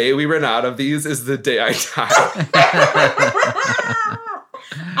 "The day we run out of these is the day I die."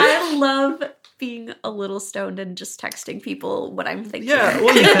 I love being a little stoned and just texting people what I'm thinking. Yeah,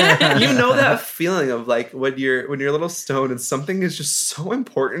 well, you know that feeling of like when you're a little stoned and something is just so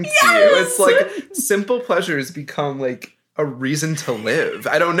important to you. It's like simple pleasures become like a reason to live.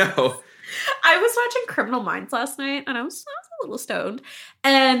 I don't know. I was watching Criminal Minds last night, and I was a little stoned.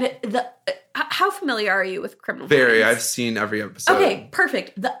 And how familiar are you with Criminal Very. Minds? I've seen every episode. Okay,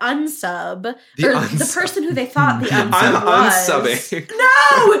 perfect. The unsub, The or unsub. the person who they thought the unsub I'm was. unsubbing.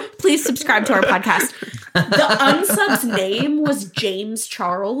 No! Please subscribe to our podcast. The unsub's name was James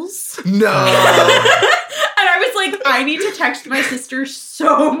Charles. No. And I was like, I need to text my sister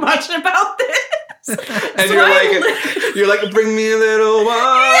so much about this. And So you're like, bring me a little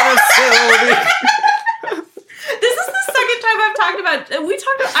water, Sylvie. This is the second time I've talked about.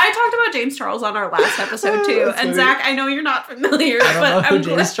 I talked about James Charles on our last episode too. That's And funny. Zach, I know you're not familiar, I don't know but who I'm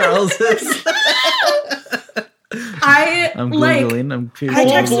James glad. Charles is. I'm like, Googling. I'm curious. I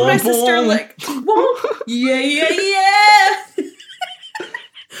texted my sister like, yeah.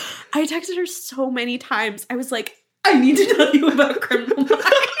 I texted her so many times. I was like, I need to tell you about Criminal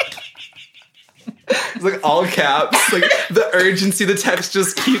Minds. It's like all caps. Like the urgency, the texts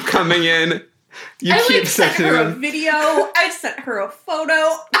just keep coming in. You I keep like sent sending her a them. video. I sent her a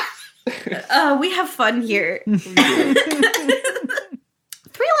photo. We have fun here. 3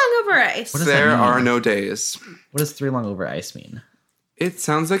 long over ice. What does There that mean? are no days. What does 3 long over ice mean? It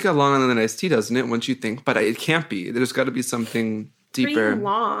sounds like a Long Island iced tea, doesn't it? Once you think, but it can't be. There's got to be something deeper. 3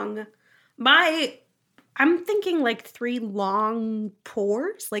 long. I'm thinking like 3 long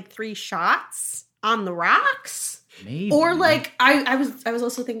pours, like 3 shots on the rocks. Maybe. Or like I was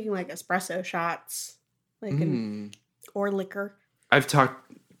also thinking like espresso shots, like or liquor. I've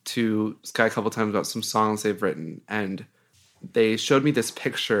talked to Sky a couple times about some songs they've written, and they showed me this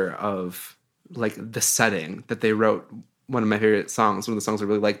picture of like the setting that they wrote one of my favorite songs, one of the songs I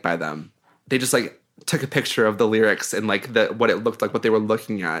really like by them. They just like took a picture of the lyrics and like what it looked like, what they were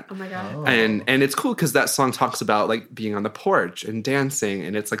looking at. Oh my god. Oh. And it's cool because that song talks about like being on the porch and dancing,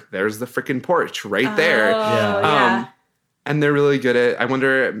 and it's like there's the freaking porch right there. Yeah. And they're really good at. I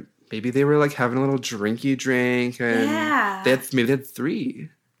wonder, maybe they were like having a little drinky drink, and Yeah. maybe they had 3.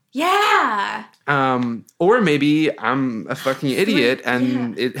 Yeah. Or maybe I'm a fucking idiot,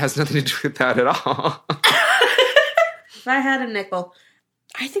 and Yeah. it has nothing to do with that at all. If I had a nickel.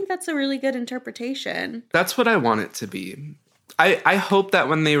 I think that's a really good interpretation. That's what I want it to be. I hope that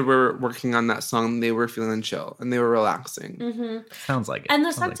when they were working on that song, they were feeling chill and they were relaxing. Sounds like it. And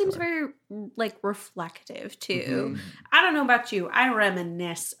the Sounds song like seems it. very like reflective too. I don't know about you. I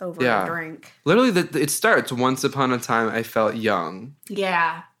reminisce over a drink. Literally, it starts, once upon a time I felt young,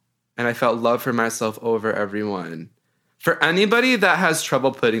 Yeah. and I felt love for myself over everyone. For anybody that has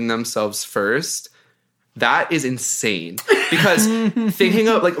trouble putting themselves first, that is insane. Because thinking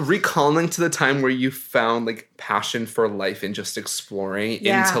of like recalling to the time where you found like passion for life and just exploring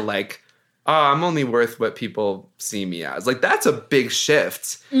into like, oh, I'm only worth what people see me as. Like that's a big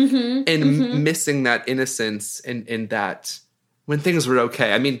shift. And missing that innocence in that when things were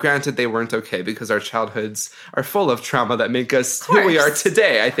okay. I mean, granted, they weren't okay because our childhoods are full of trauma that make us who we are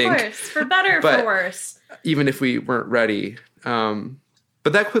today, I think. Of course. For better or But- for worse. Even if we weren't ready.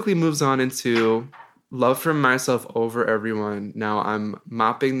 But that quickly moves on into love for myself over everyone. Now I'm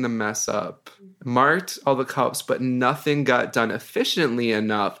mopping the mess up. Marked all the cups, but nothing got done efficiently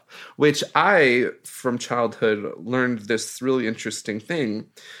enough, which I, from childhood, learned this really interesting thing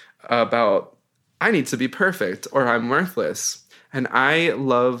about I need to be perfect or I'm worthless. And I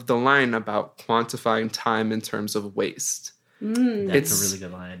love the line about quantifying time in terms of waste. That's a really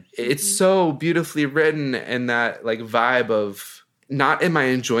good line. It's so beautifully written, and that like vibe of not am I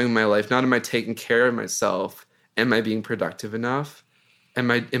enjoying my life, not am I taking care of myself, am I being productive enough?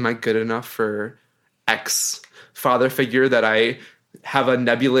 Am I good enough for X father figure that I have a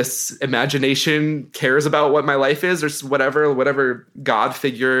nebulous imagination cares about what my life is, or whatever God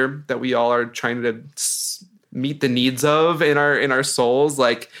figure that we all are trying to meet the needs of in our souls.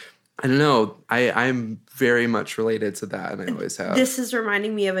 Like, I don't know. I'm very much related to that, and I always have. This is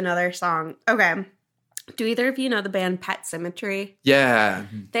reminding me of another song. Okay. Do either of you know the band Pet Sematary? Yeah.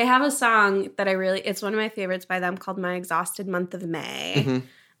 They have a song that it's one of my favorites by them called My Exhausted Month of May.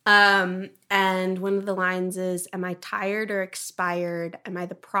 And one of the lines is, am I tired or expired? Am I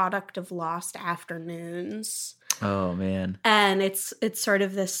the product of lost afternoons? Oh man. And it's sort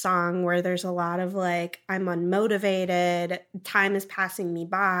of this song where there's a lot of like, I'm unmotivated, time is passing me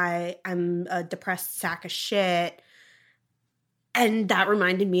by, I'm a depressed sack of shit. And that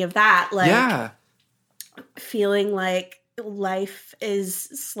reminded me of that. Like feeling like life is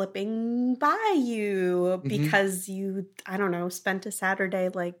slipping by you because you, I don't know, spent a Saturday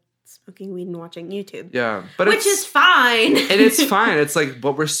like smoking weed and watching YouTube. Yeah. But Which is fine. And it's fine. It's like,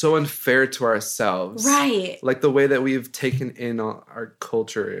 but we're so unfair to ourselves. Right. Like the way that we've taken in our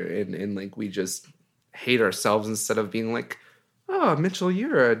culture and like we just hate ourselves instead of being like, oh, Mitchell,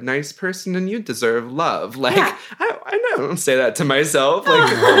 you're a nice person and you deserve love. Like, Yeah. I don't say that to myself.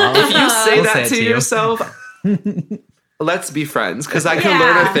 Like, if you say We'll that say it to to you. yourself, let's be friends because I can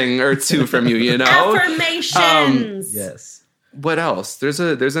learn a thing or two from you, you know? Affirmations. Yes. What else? There's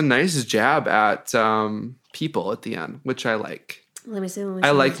a nice jab at people at the end, which I like. Let me see.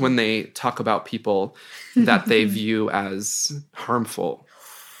 I like when they talk about people that they view as harmful.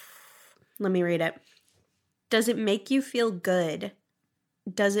 Let me read it. Does it make you feel good?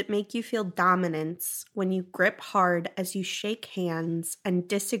 Does it make you feel dominance when you grip hard as you shake hands and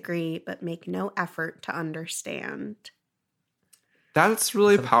disagree but make no effort to understand? That's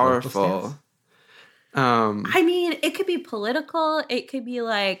really Is that a political powerful. stance? I mean, it could be political. It could be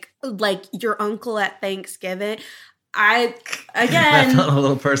like your uncle at Thanksgiving. That felt a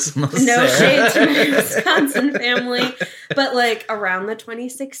little personal. No Sarah. shade to my Wisconsin family, but like around the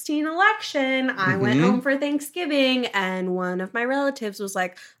 2016 election, I went home for Thanksgiving and one of my relatives was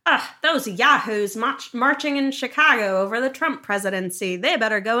like, those yahoos marching in Chicago over the Trump presidency. They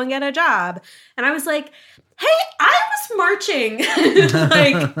better go and get a job. And I was like, hey, I was marching.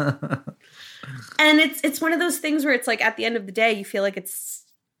 Like, and it's one of those things where it's like at the end of the day, you feel like it's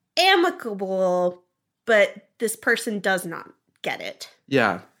amicable, but this person does not get it.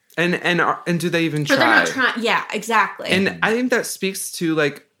 Yeah. And do they even Or they're try? not trying. Yeah, exactly. And I think that speaks to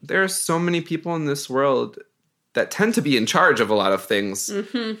like there are so many people in this world that tend to be in charge of a lot of things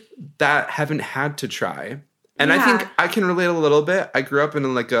that haven't had to try. And I think I can relate a little bit. I grew up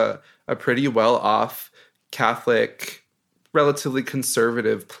in like a pretty well-off Catholic, relatively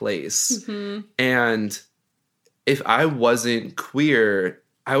conservative place. And if I wasn't queer,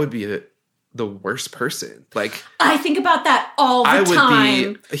 I would be the worst person. Like, I think about that all the I would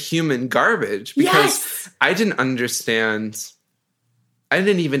time. be a human garbage because Yes. I didn't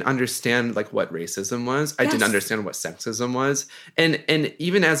even understand like what racism was. I didn't Yes. understand what sexism was. And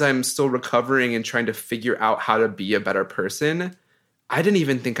even as I'm still recovering and trying to figure out how to be a better person, I didn't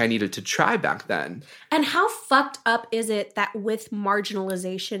even think I needed to try back then. And how fucked up is it that with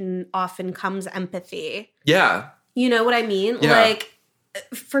marginalization often comes empathy? Yeah. You know what I mean? Yeah. Like,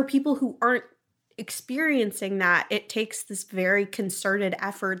 for people who aren't experiencing that, it takes this very concerted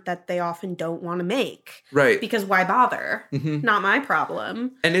effort that they often don't want to make. Right. Because why bother? Not my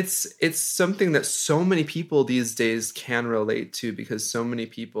problem. And it's something that so many people these days can relate to because so many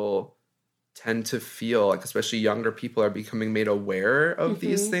people tend to feel like, especially younger people, are becoming made aware of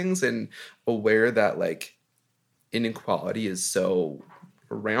these things and aware that like inequality is so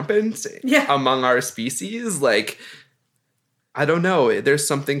rampant among our species. Like, I don't know. There's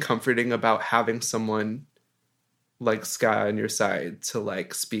something comforting about having someone like Sky on your side to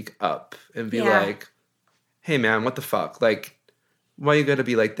like speak up and be like, hey man, what the fuck? Like, why you gotta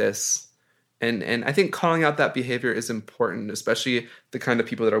be like this? And I think calling out that behavior is important, especially the kind of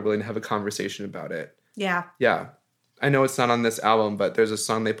people that are willing to have a conversation about it. Yeah. Yeah. I know it's not on this album, but there's a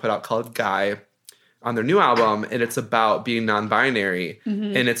song they put out called Guy on their new album, and it's about being non-binary.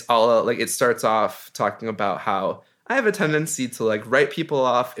 And it's all like, it starts off talking about how I have a tendency to like write people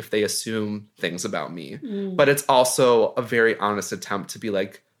off if they assume things about me. But it's also a very honest attempt to be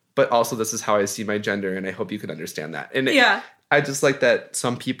like, but also this is how I see my gender, and I hope you can understand that. And I just like that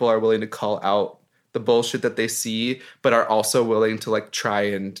some people are willing to call out the bullshit that they see, but are also willing to like try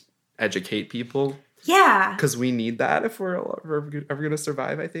and educate people. Yeah. Because we need that if we're ever going to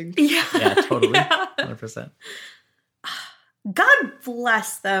survive, I think. Yeah. Yeah, totally. 100%. God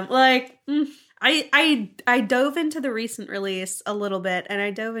bless them. Like, I dove into the recent release a little bit, and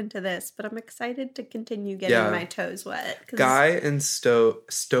I dove into this, but I'm excited to continue getting my toes wet. Guy and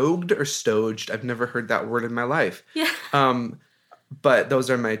Stoked or Stoged. I've never heard that word in my life. Yeah. But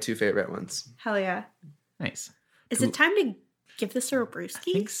those are my two favorite ones. Hell yeah. Nice. Is it time to give this a brewski?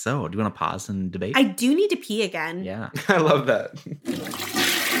 I think so. Do you want to pause and debate? I do need to pee again. Yeah. I love that.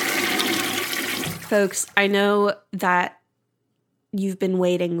 Folks, I know that you've been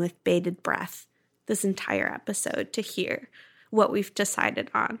waiting with bated breath this entire episode to hear what we've decided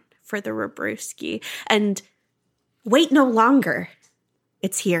on for the Rebrewski. And wait no longer.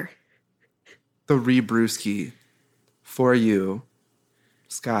 It's here. The Rebrewski for you,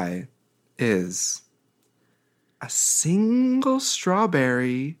 Sky, is a single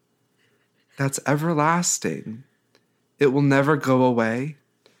strawberry that's everlasting. It will never go away.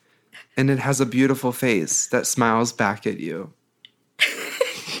 And it has a beautiful face that smiles back at you.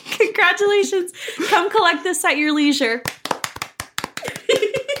 Congratulations. Come collect this at your leisure.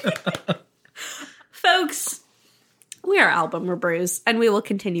 Folks, We are Album Rebrews, and we will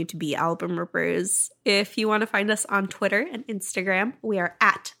continue to be Album Rebrews. If you want to find us on Twitter and Instagram, we are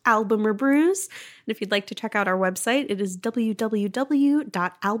at Album Rebrews. And if you'd like to check out our website, it is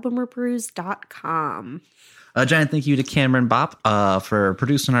www.albumrebrews.com. A giant thank you to Cameron Bopp for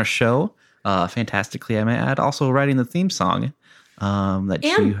producing our show. Fantastically, I may add. Also writing the theme song.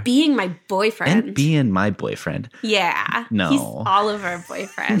 Being my boyfriend. And being my boyfriend. Yeah. No. He's all of our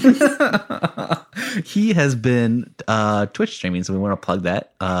boyfriends. He has been Twitch streaming, so we want to plug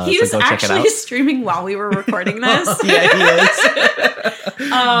that. He was actually streaming while we were recording this. Yeah, he is.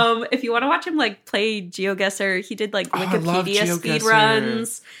 If you want to watch him play GeoGuessr, he did Wikipedia speed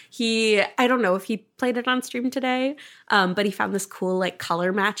runs. I don't know if he played it on stream today, but he found this cool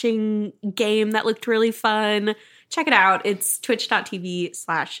color matching game that looked really fun. Check it out. It's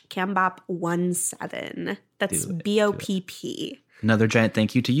twitch.tv/cambop17. That's BOPP. Another giant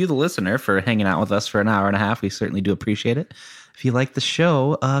thank you to you, the listener, for hanging out with us for an hour and a half. We certainly do appreciate it. If you like the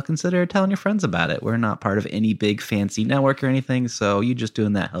show, consider telling your friends about it. We're not part of any big fancy network or anything, so you just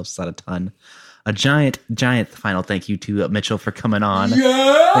doing that helps out a ton. A giant final thank you to Mitchell for coming on.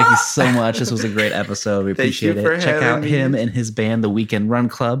 Yeah! Thank you so much. This was a great episode. We appreciate it. Check out him and his band, The Weekend Run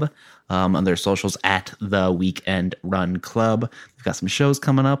Club, on their socials at The Weekend Run Club. They've got some shows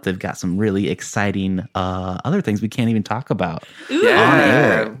coming up. They've got some really exciting other things we can't even talk about on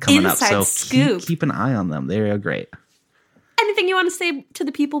air coming Inside up. So keep an eye on them. They're great. Anything you want to say to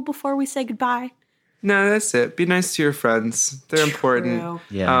the people before we say goodbye? No, that's it. Be nice to your friends. They're important.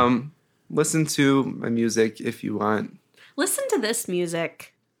 Yeah. Listen to my music if you want. Listen to this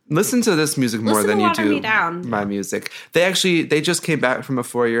music. Listen to this music more than you do my music. They just came back from a 2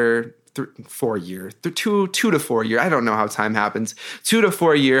 to 4 year. I don't know how time happens. 2 to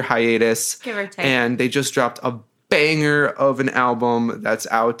 4 year hiatus. Give or take. And they just dropped a banger of an album that's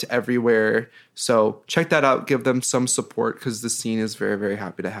out everywhere. So check that out. Give them some support because the scene is very, very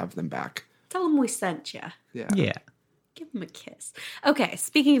happy to have them back. Tell them we sent you. Yeah. Give them a kiss. Okay,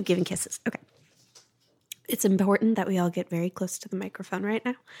 speaking of giving kisses. Okay. It's important that we all get very close to the microphone right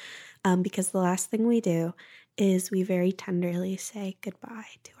now because the last thing we do is we very tenderly say goodbye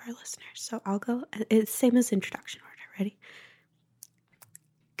to our listeners. So I'll go. It's same as introduction order. Ready?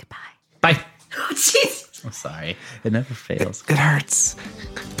 Goodbye. Bye. Oh, jeez. I'm sorry. It never fails. It hurts.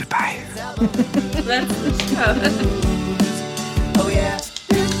 Goodbye. That's the show. Oh yeah.